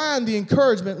will find the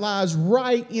encouragement lies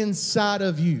right inside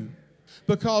of you,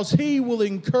 because he will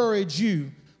encourage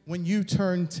you when you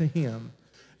turn to him.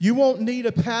 You won't need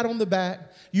a pat on the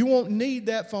back. You won't need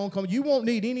that phone call. You won't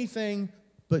need anything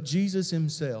but Jesus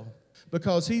himself,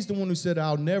 because he's the one who said,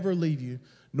 I'll never leave you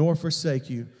nor forsake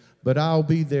you, but I'll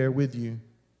be there with you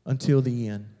until the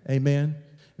end. Amen.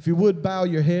 If you would bow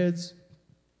your heads.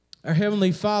 Our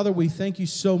Heavenly Father, we thank you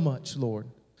so much, Lord,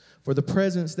 for the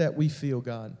presence that we feel,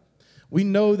 God. We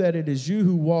know that it is you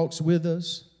who walks with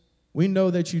us. We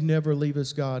know that you never leave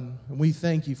us, God. And we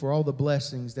thank you for all the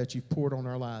blessings that you've poured on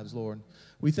our lives, Lord.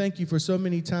 We thank you for so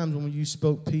many times when you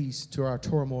spoke peace to our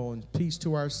turmoil and peace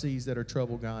to our seas that are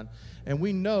troubled, God. And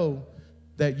we know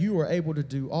that you are able to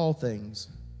do all things.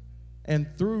 And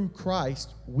through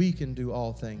Christ, we can do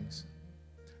all things.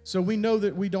 So we know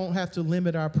that we don't have to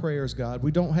limit our prayers, God.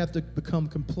 We don't have to become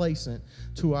complacent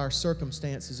to our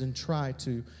circumstances and try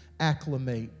to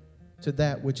acclimate to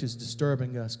that which is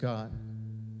disturbing us, God.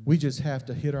 We just have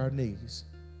to hit our knees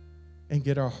and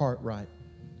get our heart right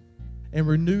and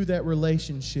renew that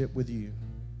relationship with you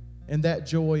and that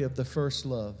joy of the first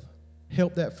love.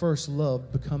 Help that first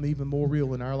love become even more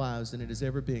real in our lives than it has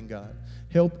ever been, God.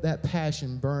 Help that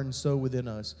passion burn so within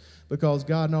us. Because,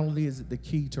 God, not only is it the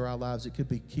key to our lives, it could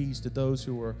be keys to those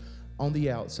who are on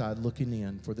the outside looking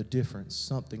in for the difference,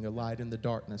 something, a light in the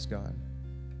darkness, God.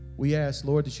 We ask,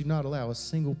 Lord, that you not allow a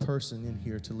single person in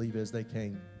here to leave as they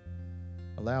came.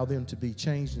 Allow them to be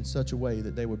changed in such a way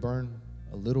that they would burn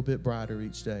a little bit brighter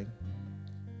each day.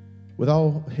 With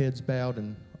all heads bowed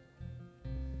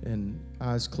and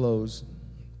eyes closed.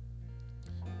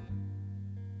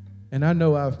 And I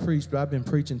know I've preached, but I've been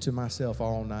preaching to myself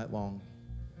all night long.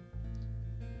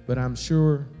 But I'm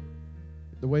sure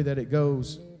the way that it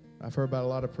goes, I've heard about a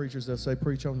lot of preachers, they'll say,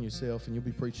 preach on yourself, and you'll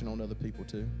be preaching on other people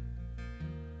too.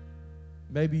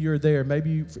 Maybe you're there.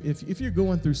 Maybe if you're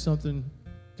going through something,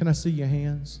 can I see your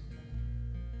hands?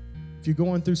 If you're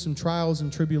going through some trials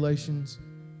and tribulations,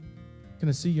 can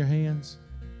I see your hands?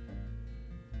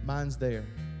 Mine's there.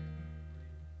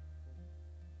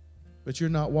 But you're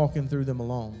not walking through them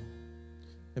alone.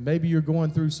 And maybe you're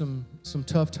going through some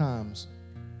tough times,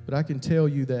 but I can tell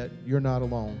you that you're not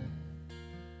alone.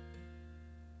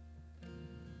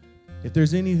 If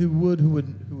there's any who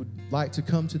would like to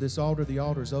come to this altar, the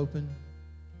altar's open.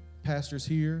 Pastor's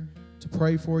here to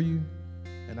pray for you,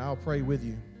 and I'll pray with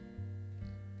you.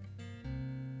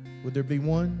 Would there be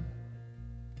one?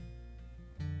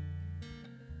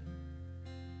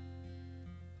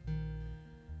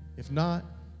 If not,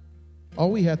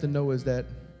 all we have to know is that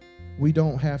we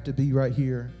don't have to be right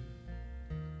here.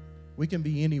 We can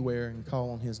be anywhere and call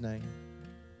on His name.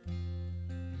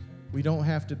 We don't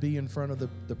have to be in front of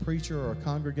the preacher or a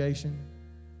congregation.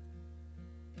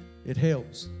 It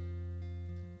helps.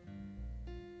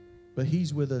 But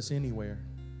He's with us anywhere.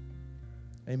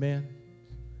 Amen.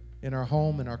 In our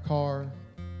home, in our car,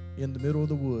 in the middle of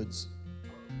the woods.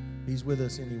 He's with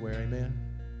us anywhere. Amen.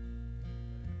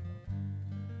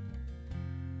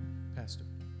 Pastor.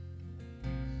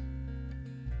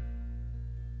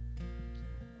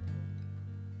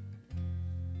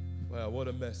 Wow, what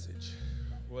a message.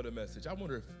 What a message. I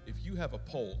wonder if you have a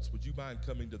pulse, would you mind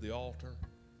coming to the altar?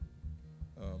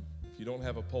 If you don't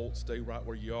have a pulse, stay right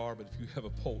where you are. But if you have a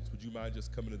pulse, would you mind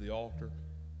just coming to the altar?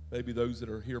 Maybe those that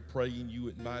are here praying, you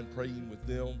wouldn't mind praying with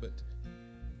them. But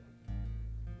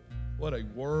what a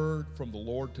word from the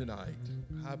Lord tonight.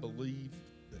 I believe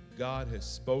that God has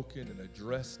spoken and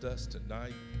addressed us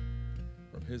tonight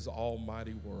from His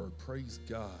almighty word. Praise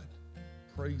God.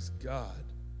 Praise God.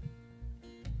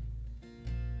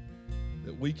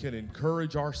 That we can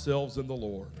encourage ourselves in the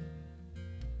Lord.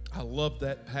 I love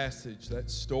that passage,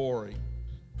 that story.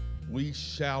 We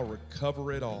shall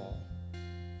recover it all.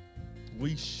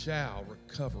 We shall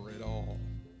recover it all.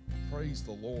 Praise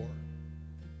the Lord.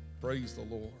 Praise the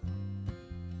Lord.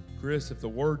 Chris, if the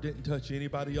word didn't touch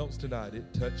anybody else tonight,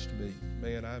 it touched me.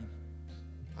 Man,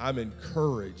 I'm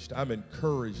encouraged. I'm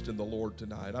encouraged in the Lord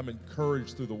tonight. I'm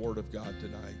encouraged through the word of God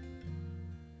tonight.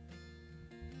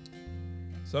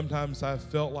 Sometimes I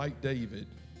felt like David,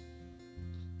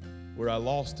 where I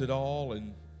lost it all,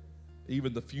 and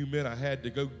even the few men I had to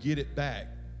go get it back,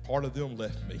 part of them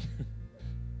left me.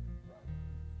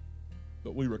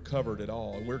 But we recovered it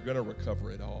all, and we're going to recover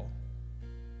it all.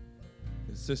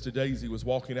 And Sister Daisy was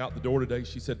walking out the door today.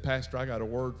 She said, Pastor, I got a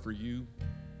word for you.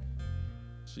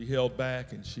 She held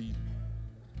back, and she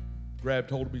grabbed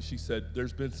hold of me. She said,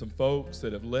 there's been some folks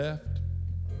that have left,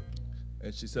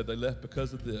 and she said they left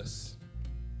because of this.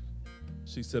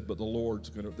 She said, but the Lord's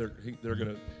going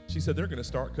to, she said, they're going to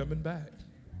start coming back.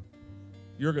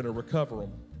 You're going to recover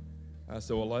them. I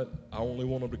said, well, I only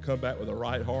want them to come back with a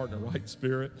right heart and a right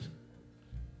spirit.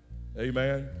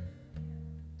 Amen.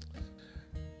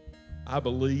 I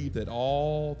believe that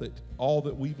all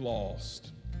that we've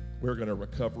lost, we're going to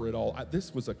recover it all.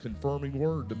 This was a confirming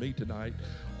word to me tonight.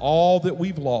 All that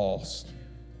we've lost,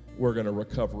 we're going to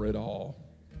recover it all.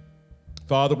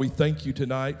 Father, we thank you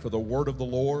tonight for the word of the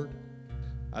Lord.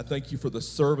 I thank you for the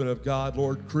servant of God.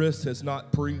 Lord, Chris has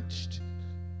not preached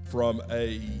from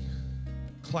a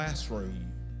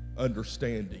classroom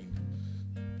understanding.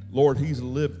 Lord, he's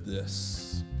lived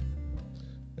this.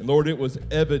 And Lord, it was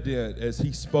evident as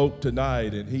he spoke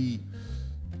tonight, and he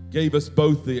gave us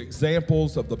both the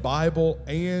examples of the Bible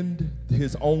and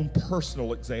his own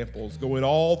personal examples, going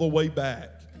all the way back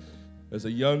as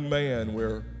a young man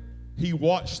where he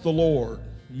watched the Lord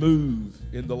move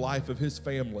in the life of his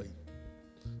family,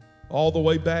 all the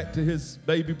way back to his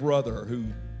baby brother who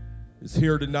is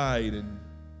here tonight and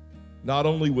not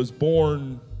only was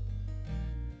born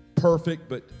perfect,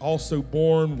 but also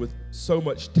born with so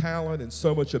much talent and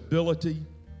so much ability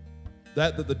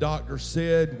that the doctor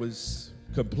said was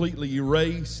completely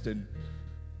erased. And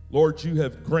Lord, you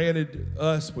have granted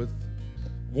us with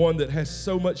one that has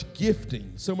so much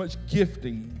gifting, so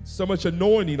much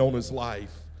anointing on his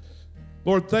life.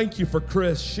 Lord, thank you for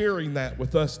Chris sharing that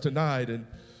with us tonight. And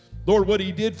Lord, what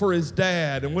he did for his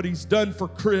dad and what he's done for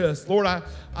Chris, Lord,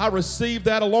 I received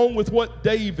that along with what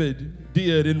David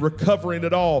did in recovering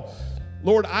it all.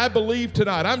 Lord, I believe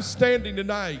tonight, I'm standing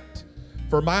tonight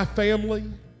for my family,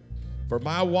 for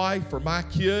my wife, for my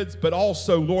kids, but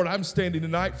also, Lord, I'm standing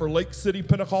tonight for Lake City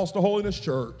Pentecostal Holiness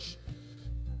Church.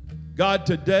 God,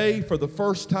 today, for the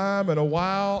first time in a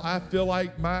while, I feel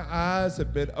like my eyes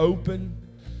have been opened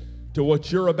to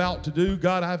what you're about to do.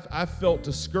 God, I've felt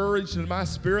discouraged in my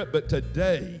spirit, but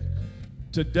today,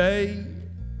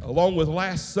 along with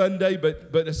last Sunday,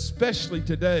 but especially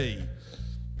today,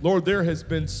 Lord, there has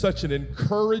been such an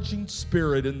encouraging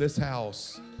spirit in this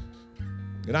house.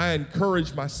 And I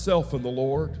encourage myself in the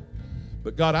Lord.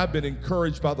 But God, I've been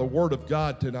encouraged by the Word of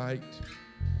God tonight.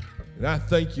 And I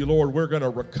thank you, Lord, we're going to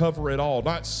recover it all.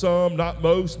 Not some, not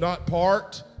most, not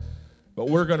part, but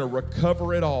we're going to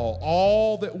recover it all.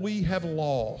 All that we have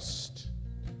lost,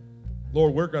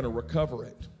 Lord, we're going to recover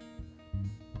it.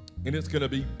 And it's going to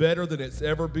be better than it's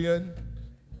ever been,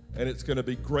 and it's going to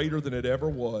be greater than it ever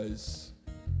was.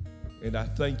 And I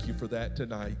thank you for that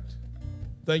tonight.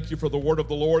 Thank you for the word of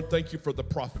the Lord. Thank you for the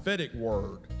prophetic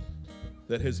word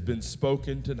that has been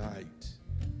spoken tonight.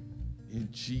 In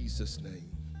Jesus'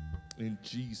 name. In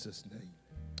Jesus' name.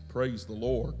 Praise the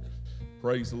Lord.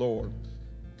 Praise the Lord.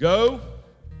 Go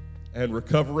and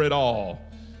recover it all.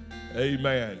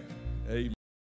 Amen. Amen.